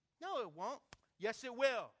 No, it won't. Yes, it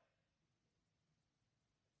will.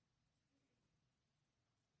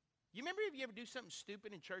 You remember if you ever do something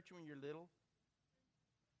stupid in church when you're little?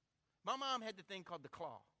 My mom had the thing called the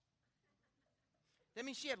claw. That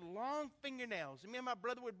means she had long fingernails. And me and my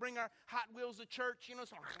brother would bring our Hot Wheels to church.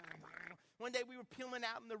 So one day we were peeling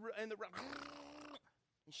out in the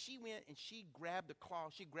and she went and she grabbed the claw.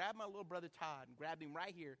 She grabbed my little brother Todd and grabbed him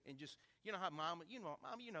right here and just, how Mom,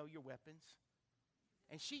 your weapons.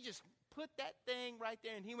 And she just put that thing right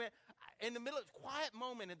there, and he went, in the middle of a quiet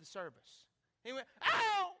moment of the service, he went,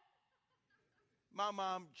 ow! My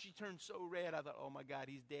mom, she turned so red, I thought, oh my God,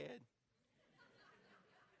 he's dead.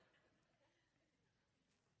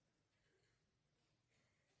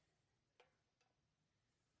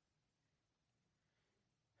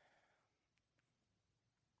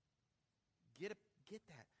 Get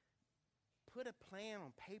that. Put a plan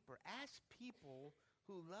on paper. Ask people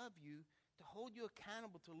who love you to hold you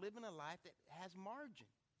accountable to living a life that has margin.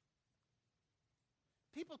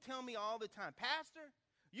 People tell me all the time, Pastor,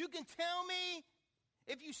 you can tell me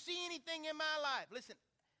if you see anything in my life. Listen,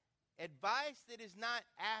 advice that is not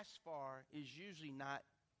asked for is usually not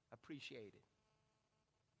appreciated.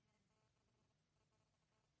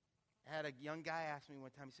 I had a young guy ask me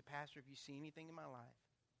one time, he said, Pastor, if you see anything in my life,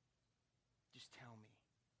 just tell me.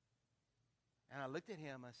 And I looked at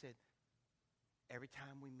him, I said, every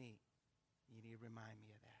time we meet, you need to remind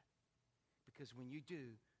me of that. Because when you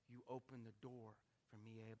do, you open the door for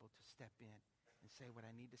me able to step in and say what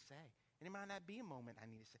I need to say. And it might not be a moment I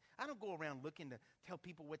need to say. I don't go around looking to tell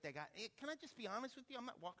people what they got. Can I just be honest with you? I'm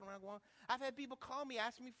not walking around going, I've had people call me,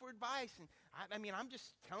 asking me for advice. And I'm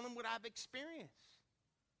just telling them what I've experienced.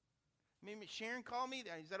 Sharon called me.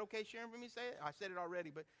 Is that okay, Sharon, for me to say it? I said it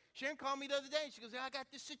already, but Sharon called me the other day. She goes, I got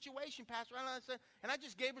this situation, Pastor. And I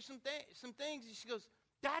just gave her some things. And she goes,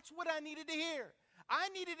 that's what I needed to hear. I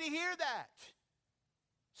needed to hear that.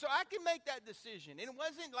 So I can make that decision. And it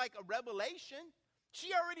wasn't like a revelation.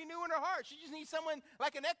 She already knew in her heart. She just needs someone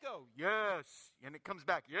like an echo. Yes. And it comes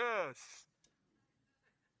back, yes.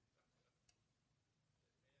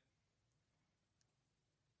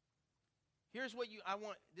 This is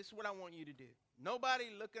what I want you to do. Nobody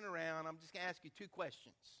looking around. I'm just going to ask you 2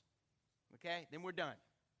 questions. Okay? Then we're done.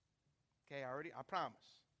 Okay, I promise.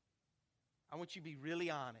 I want you to be really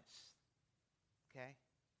honest. Okay?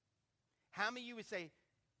 How many of you would say,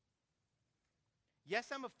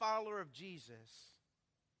 yes, I'm a follower of Jesus,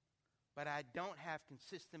 but I don't have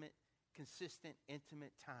consistent,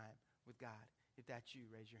 intimate time with God? If that's you,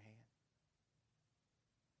 raise your hand.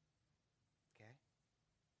 Okay?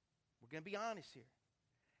 We're going to be honest here.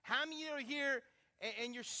 How many of you are here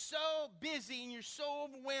and you're so busy and you're so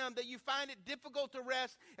overwhelmed that you find it difficult to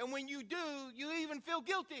rest, and when you do, you even feel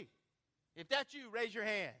guilty? If that's you, raise your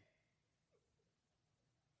hand.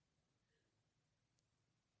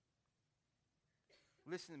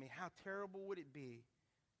 Listen to me. How terrible would it be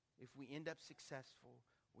if we end up successful,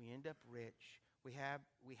 we end up rich, we have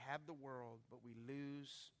the world, but we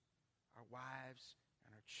lose our wives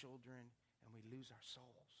and our children, and we lose our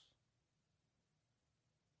souls?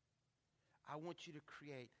 I want you to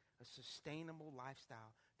create a sustainable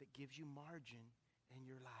lifestyle that gives you margin in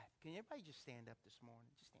your life. Can everybody just stand up this morning?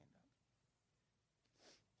 Just stand up.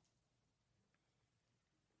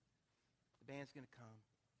 The band's going to come.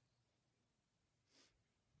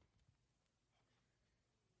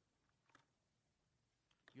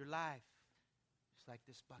 Your life is like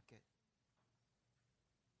this bucket.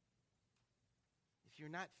 If you're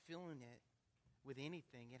not filling it with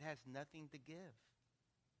anything, it has nothing to give.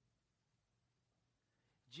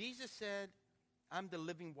 Jesus said, I'm the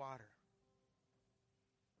living water.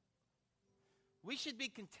 We should be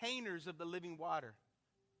containers of the living water.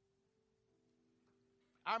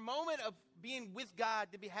 Our moment of being with God,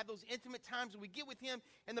 have those intimate times when we get with Him,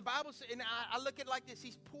 and the Bible says, and I look at it like this,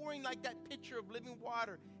 He's pouring like that pitcher of living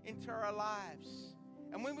water into our lives.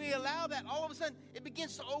 And when we allow that, all of a sudden, it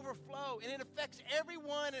begins to overflow, and it affects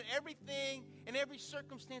everyone and everything and every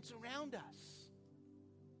circumstance around us.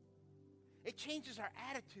 It changes our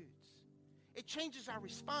attitudes. It changes our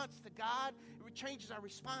response to God. It changes our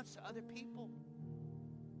response to other people.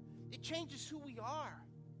 It changes who we are.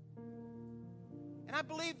 And I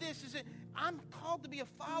believe this is it. I'm called to be a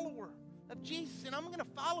follower of Jesus, and I'm going to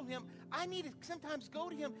follow Him. I need to sometimes go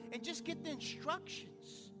to Him and just get the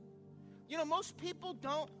instructions. You know, most people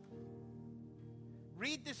don't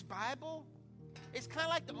read this Bible. It's kind of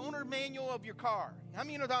like the owner manual of your car. How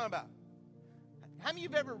many of you know what I'm talking about? How many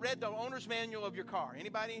of you have ever read the owner's manual of your car?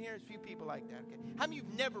 Anybody in here? There's a few people like that. Okay. How many of you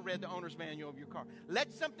have never read the owner's manual of your car?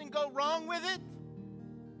 Let something go wrong with it,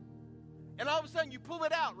 and all of a sudden you pull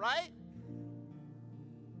it out, right?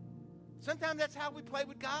 Sometimes that's how we play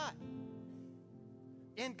with God.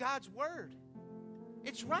 In God's Word.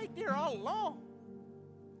 It's right there all along.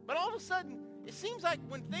 But all of a sudden, it seems like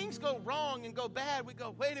when things go wrong and go bad, we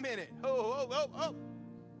go, wait a minute. Oh.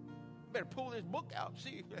 Better pull this book out.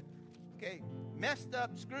 See? Okay. Messed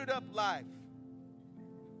up, screwed up life.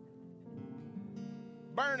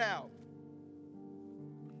 Burnout.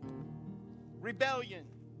 Rebellion.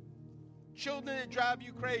 Children that drive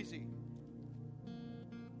you crazy.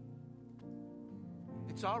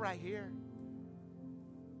 It's all right here.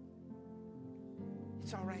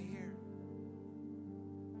 It's all right here.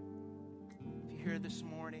 If you're here this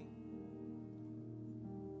morning,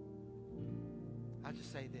 I'll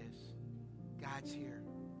just say this. God's here.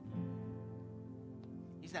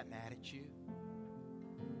 He's not mad at you.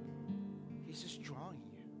 He's just drawing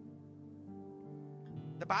you.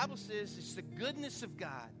 The Bible says it's the goodness of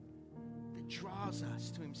God that draws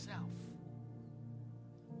us to Himself.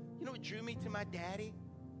 You know what drew me to my daddy?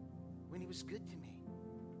 When he was good to me.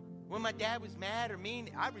 When my dad was mad or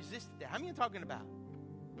mean, I resisted that. How many are you talking about?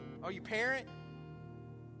 Oh, your parent?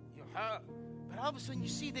 But all of a sudden you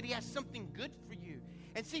see that he has something good for you.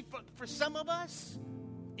 And see, for some of us,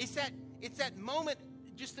 it's that moment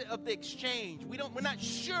just of the exchange. We're not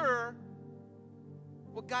sure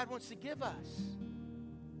what God wants to give us.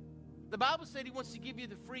 The Bible said He wants to give you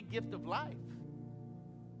the free gift of life.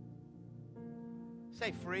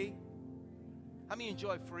 Say free. How many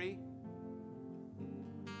enjoy free?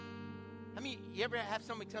 How many, you ever have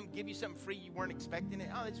someone come give you something free you weren't expecting it?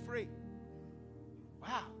 Oh, it's free.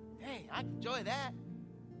 Wow, dang, I enjoy that.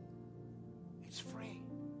 It's free.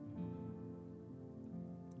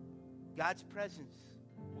 God's presence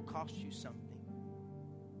will cost you something.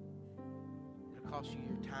 It'll cost you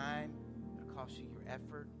your time. It'll cost you your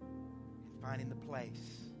effort in finding the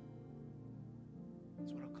place.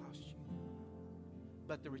 That's what it'll cost you.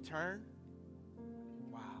 But the return,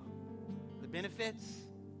 wow. The benefits,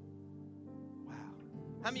 wow.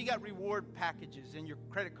 How many of you got reward packages in your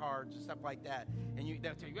credit cards and stuff like that? And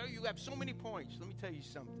they'll tell you, oh, you have so many points. Let me tell you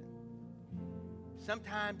something.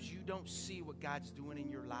 Sometimes you don't see what God's doing in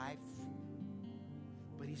your life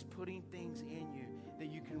but he's putting things in you that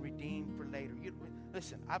you can redeem for later.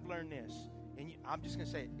 Listen, I've learned this, and I'm just going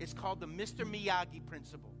to say it. It's called the Mr. Miyagi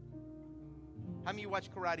principle. How many of you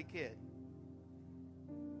watch Karate Kid?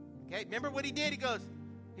 Okay, remember what he did? He goes,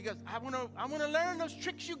 I want to learn those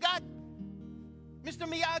tricks you got. Mr.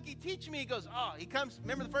 Miyagi, teach me. He goes, he comes,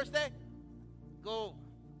 remember the first day? Go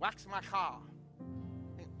wax my car.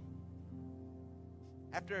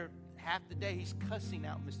 After half the day, he's cussing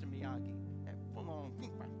out Mr. Miyagi. Full on,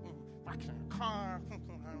 waxing the car.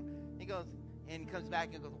 He goes, and he comes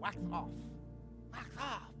back and goes, wax off. Wax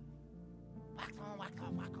off. Wax on, wax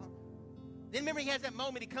off, wax on. Then remember he has that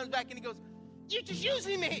moment, he comes back and he goes, you're just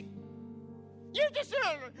using me. You're just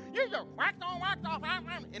wax on, wax off.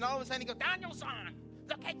 And all of a sudden he goes, Daniel-san,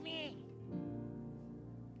 look at me.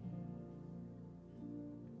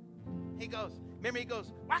 He goes,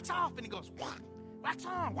 wax off. And he goes, wax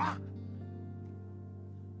on, wax.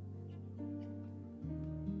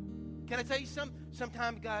 Can I tell you something?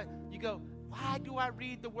 Sometimes, God, you go, why do I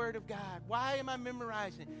read the Word of God? Why am I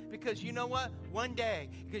memorizing? Because you know what? One day,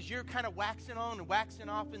 because you're kind of waxing on and waxing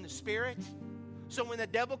off in the Spirit. So when the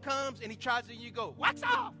devil comes and he tries to, you go, wax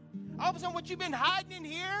off. All of a sudden, what you've been hiding in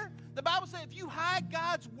here, the Bible says if you hide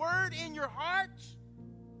God's Word in your heart,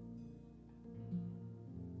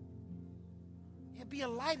 it'll be a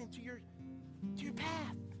light into your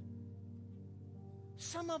path.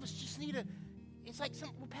 Some of us just need to. It's like,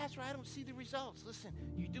 well, Pastor, I don't see the results. Listen,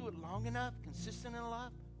 you do it long enough, consistent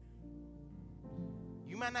enough.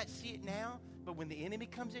 You might not see it now, but when the enemy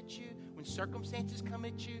comes at you, when circumstances come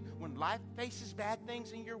at you, when life faces bad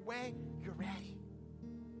things in your way, you're ready.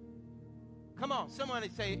 Come on, someone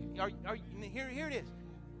say, here it is.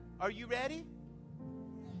 Are you ready?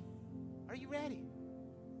 Are you ready?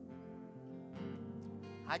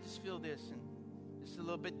 I just feel this, and this is a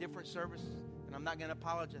little bit different service. And I'm not going to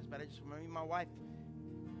apologize, but I just remember my wife.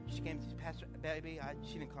 She came to Pastor, baby.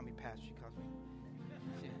 She didn't call me Pastor.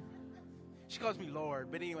 She calls me Lord.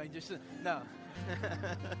 But anyway, just no.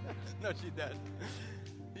 No, she does.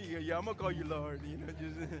 Yeah, I'm going to call you Lord. You know,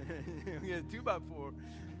 just yeah, 2x4.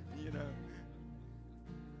 You know.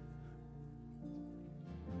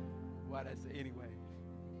 Why'd I say anyway?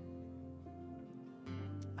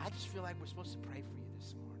 I just feel like we're supposed to pray for you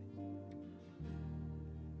this morning.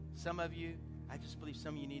 Some of you, I just believe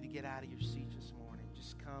some of you need to get out of your seats this morning.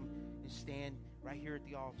 Just come and stand right here at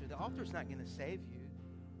the altar. The altar's not going to save you.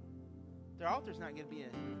 The altar's not going to be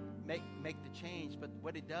make the change. But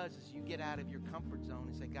what it does is you get out of your comfort zone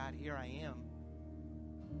and say, God, here I am.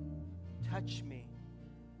 Touch me.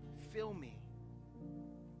 Fill me.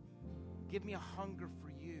 Give me a hunger for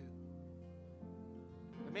you.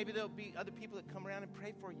 But maybe there'll be other people that come around and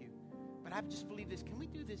pray for you. But I just believe this. Can we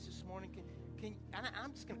do this morning?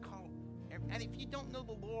 I'm just going to call. And if you don't know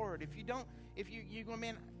the Lord, if you're going,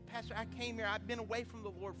 man, Pastor, I came here. I've been away from the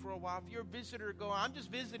Lord for a while. If you're a visitor, go, I'm just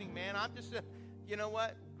visiting, man. I'm just, you know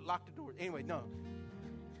what? Lock the door. Anyway, no.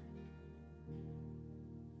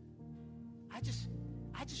 I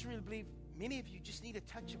just really believe many of you just need a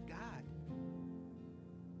touch of God.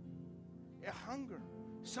 A hunger.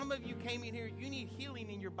 Some of you came in here, you need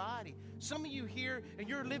healing in your body. Some of you here, and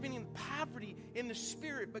you're living in poverty in the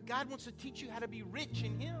spirit, but God wants to teach you how to be rich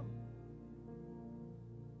in Him.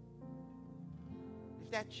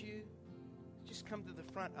 If that's you, just come to the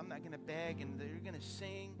front. I'm not going to beg, and they're going to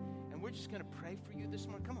sing, and we're just going to pray for you this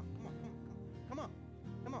morning. Come on.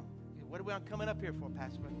 What are we coming up here for,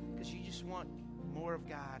 Pastor? Because you just want more of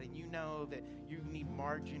God, and you know that you need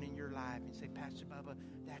margin in your life. And say, Pastor Bubba,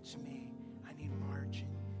 that's me. I need margin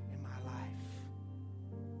in my life.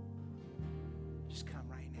 Just come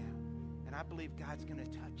right now. And I believe God's going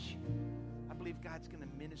to touch you. I believe God's going to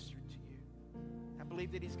minister to you. I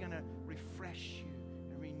believe that He's going to refresh you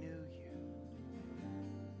and renew you.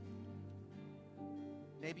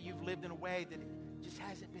 Maybe you've lived in a way that it just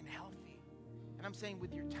hasn't been healthy. And I'm saying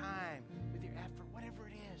with your time, with your effort, whatever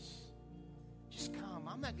it is, just come.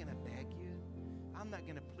 I'm not going to beg you. I'm not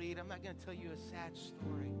going to plead. I'm not going to tell you a sad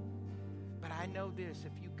story. But I know this,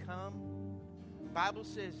 if you come, the Bible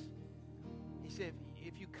says, He said,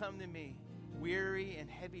 if you come to me, weary and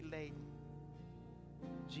heavy laden,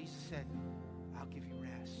 Jesus said, I'll give you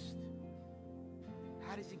rest.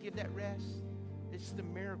 How does He give that rest? It's the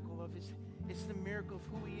miracle of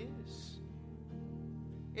who He is.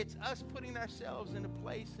 It's us putting ourselves in a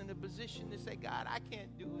place, in a position to say, God, I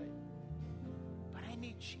can't do it, but I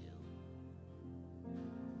need you.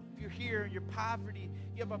 You're here, your poverty,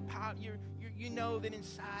 you have you know that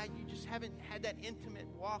inside you just haven't had that intimate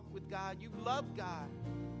walk with God. You love God,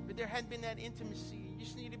 but there hadn't been that intimacy. You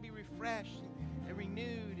just need to be refreshed and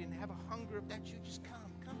renewed and have a hunger. If that's you, just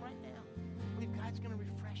come right now. I believe God's going to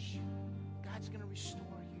refresh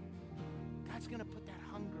restore you. God's going to put that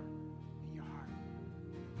hunger in your heart.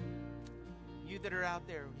 You that are out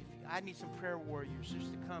there, I need some prayer warriors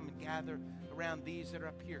just to come and gather around these that are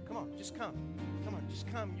up here. Come on, just come. Come on,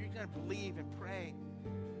 just come. You're going to believe and pray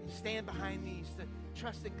and stand behind these to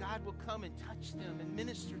trust that God will come and touch them and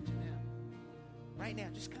minister to them. Right now,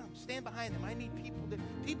 just come. Stand behind them. I need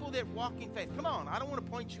people that walk in faith. Come on. I don't want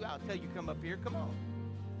to point you out until you come up here. Come on.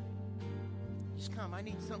 Just come. I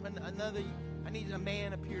need I need a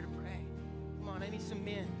man up here to pray. Come on. I need some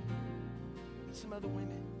men. I need some other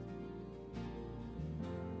women.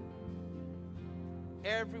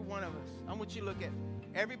 Every one of us. I want you to look at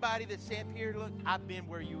everybody that's up here. Look, I've been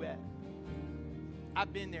where you at.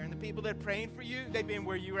 I've been there. And the people that are praying for you, they've been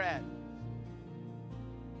where you're at.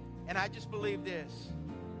 And I just believe this.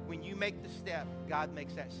 When you make the step, God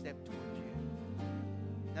makes that step towards you.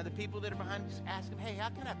 Now, the people that are behind, just ask them, hey, how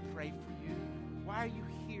can I pray for you? Why are you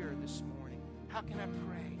here this morning? How can I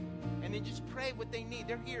pray? And then just pray what they need.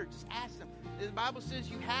 They're here. Just ask them. The Bible says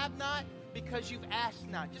you have not because you've asked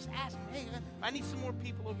not. Just ask them, hey, I need some more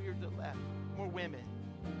people over here to the left. More women.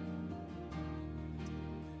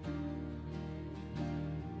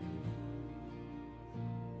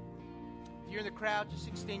 If you're in the crowd, just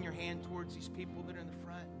extend your hand towards these people that are in the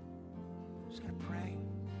front. I'm just going to pray.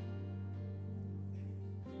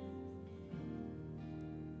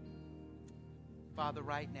 Father,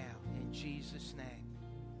 right now, in Jesus' name,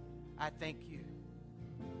 I thank you.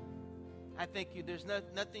 I thank you. There's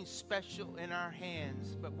nothing special in our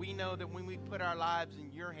hands, but we know that when we put our lives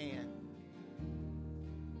in your hand,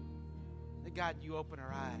 that God, you open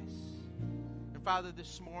our eyes. And Father,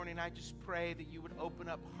 this morning, I just pray that you would open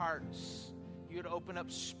up hearts. You would open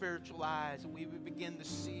up spiritual eyes, and we would begin to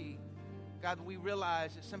see. God, we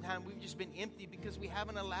realize that sometimes we've just been empty because we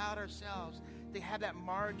haven't allowed ourselves to have that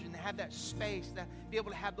margin, to have that space, to be able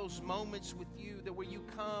to have those moments with you, that where you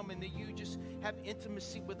come and that you just have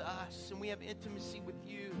intimacy with us, and we have intimacy with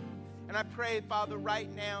you. And I pray, Father, right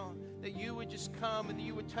now, that you would just come and that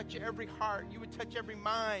you would touch every heart. You would touch every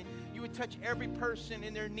mind. You would touch every person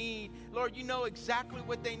in their need. Lord, you know exactly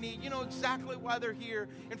what they need. You know exactly why they're here.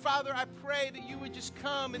 And Father, I pray that you would just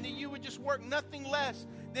come and that you would just work nothing less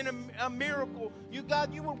than a miracle. You,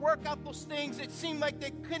 God, you would work out those things that seem like they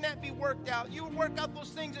could not be worked out. You would work out those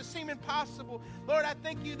things that seem impossible. Lord, I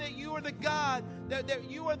thank you that you are the God, that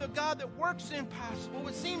you are the God that works the impossible.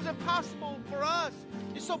 What seems impossible for us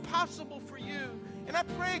is so possible for you. And I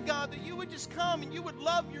pray, God, that you would just come and you would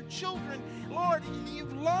love your children. Lord,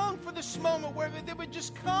 you've longed for this moment where they would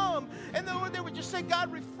just come and Lord, they would just say,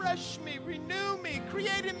 God, refresh me, renew me,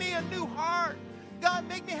 create in me a new heart. God,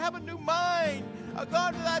 make me have a new mind.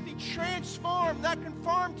 God, that I be transformed, not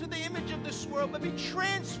conformed to the image of this world, but be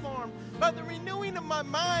transformed by the renewing of my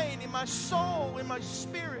mind, in my soul, in my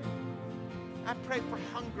spirit. I pray for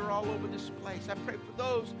hunger all over this place. I pray for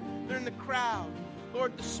those that are in the crowd.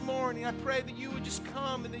 Lord, this morning, I pray that you would just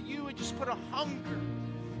come and that you would just put a hunger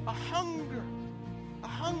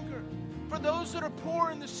for those that are poor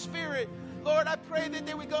in the spirit. Lord, I pray that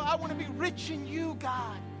they would go, I want to be rich in you,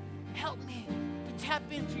 God. Help me to tap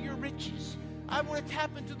into your riches. I want to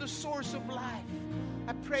tap into the source of life.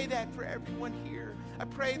 I pray that for everyone here. I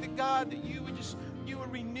pray that, God, that you would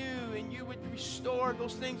renew and you would restore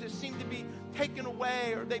those things that seem to be taken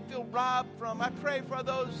away or they feel robbed from. I pray for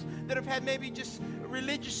those that have had maybe just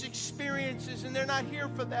religious experiences and they're not here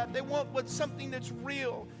for that. They want something that's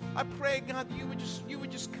real. I pray, God, that you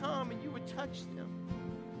would just come and you would touch them.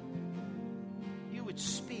 You would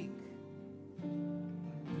speak.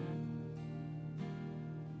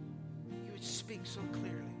 You would speak so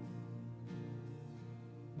clearly.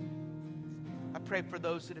 I pray for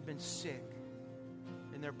those that have been sick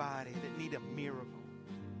in their body, that need a miracle.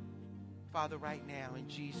 Father, right now, in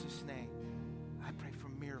Jesus' name, I pray for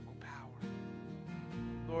miracle power.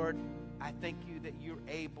 Lord, I thank you that you're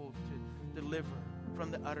able to deliver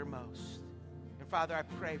from the uttermost. And Father, I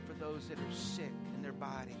pray for those that are sick in their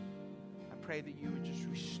body. I pray that you would just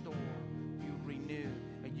restore, you would renew,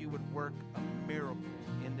 and you would work a miracle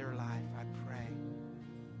in their life. I pray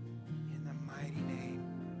in the mighty name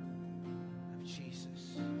of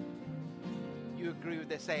Jesus. You agree with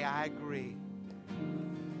that? Say, I agree.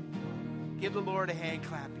 Give the Lord a hand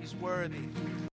clap. He's worthy.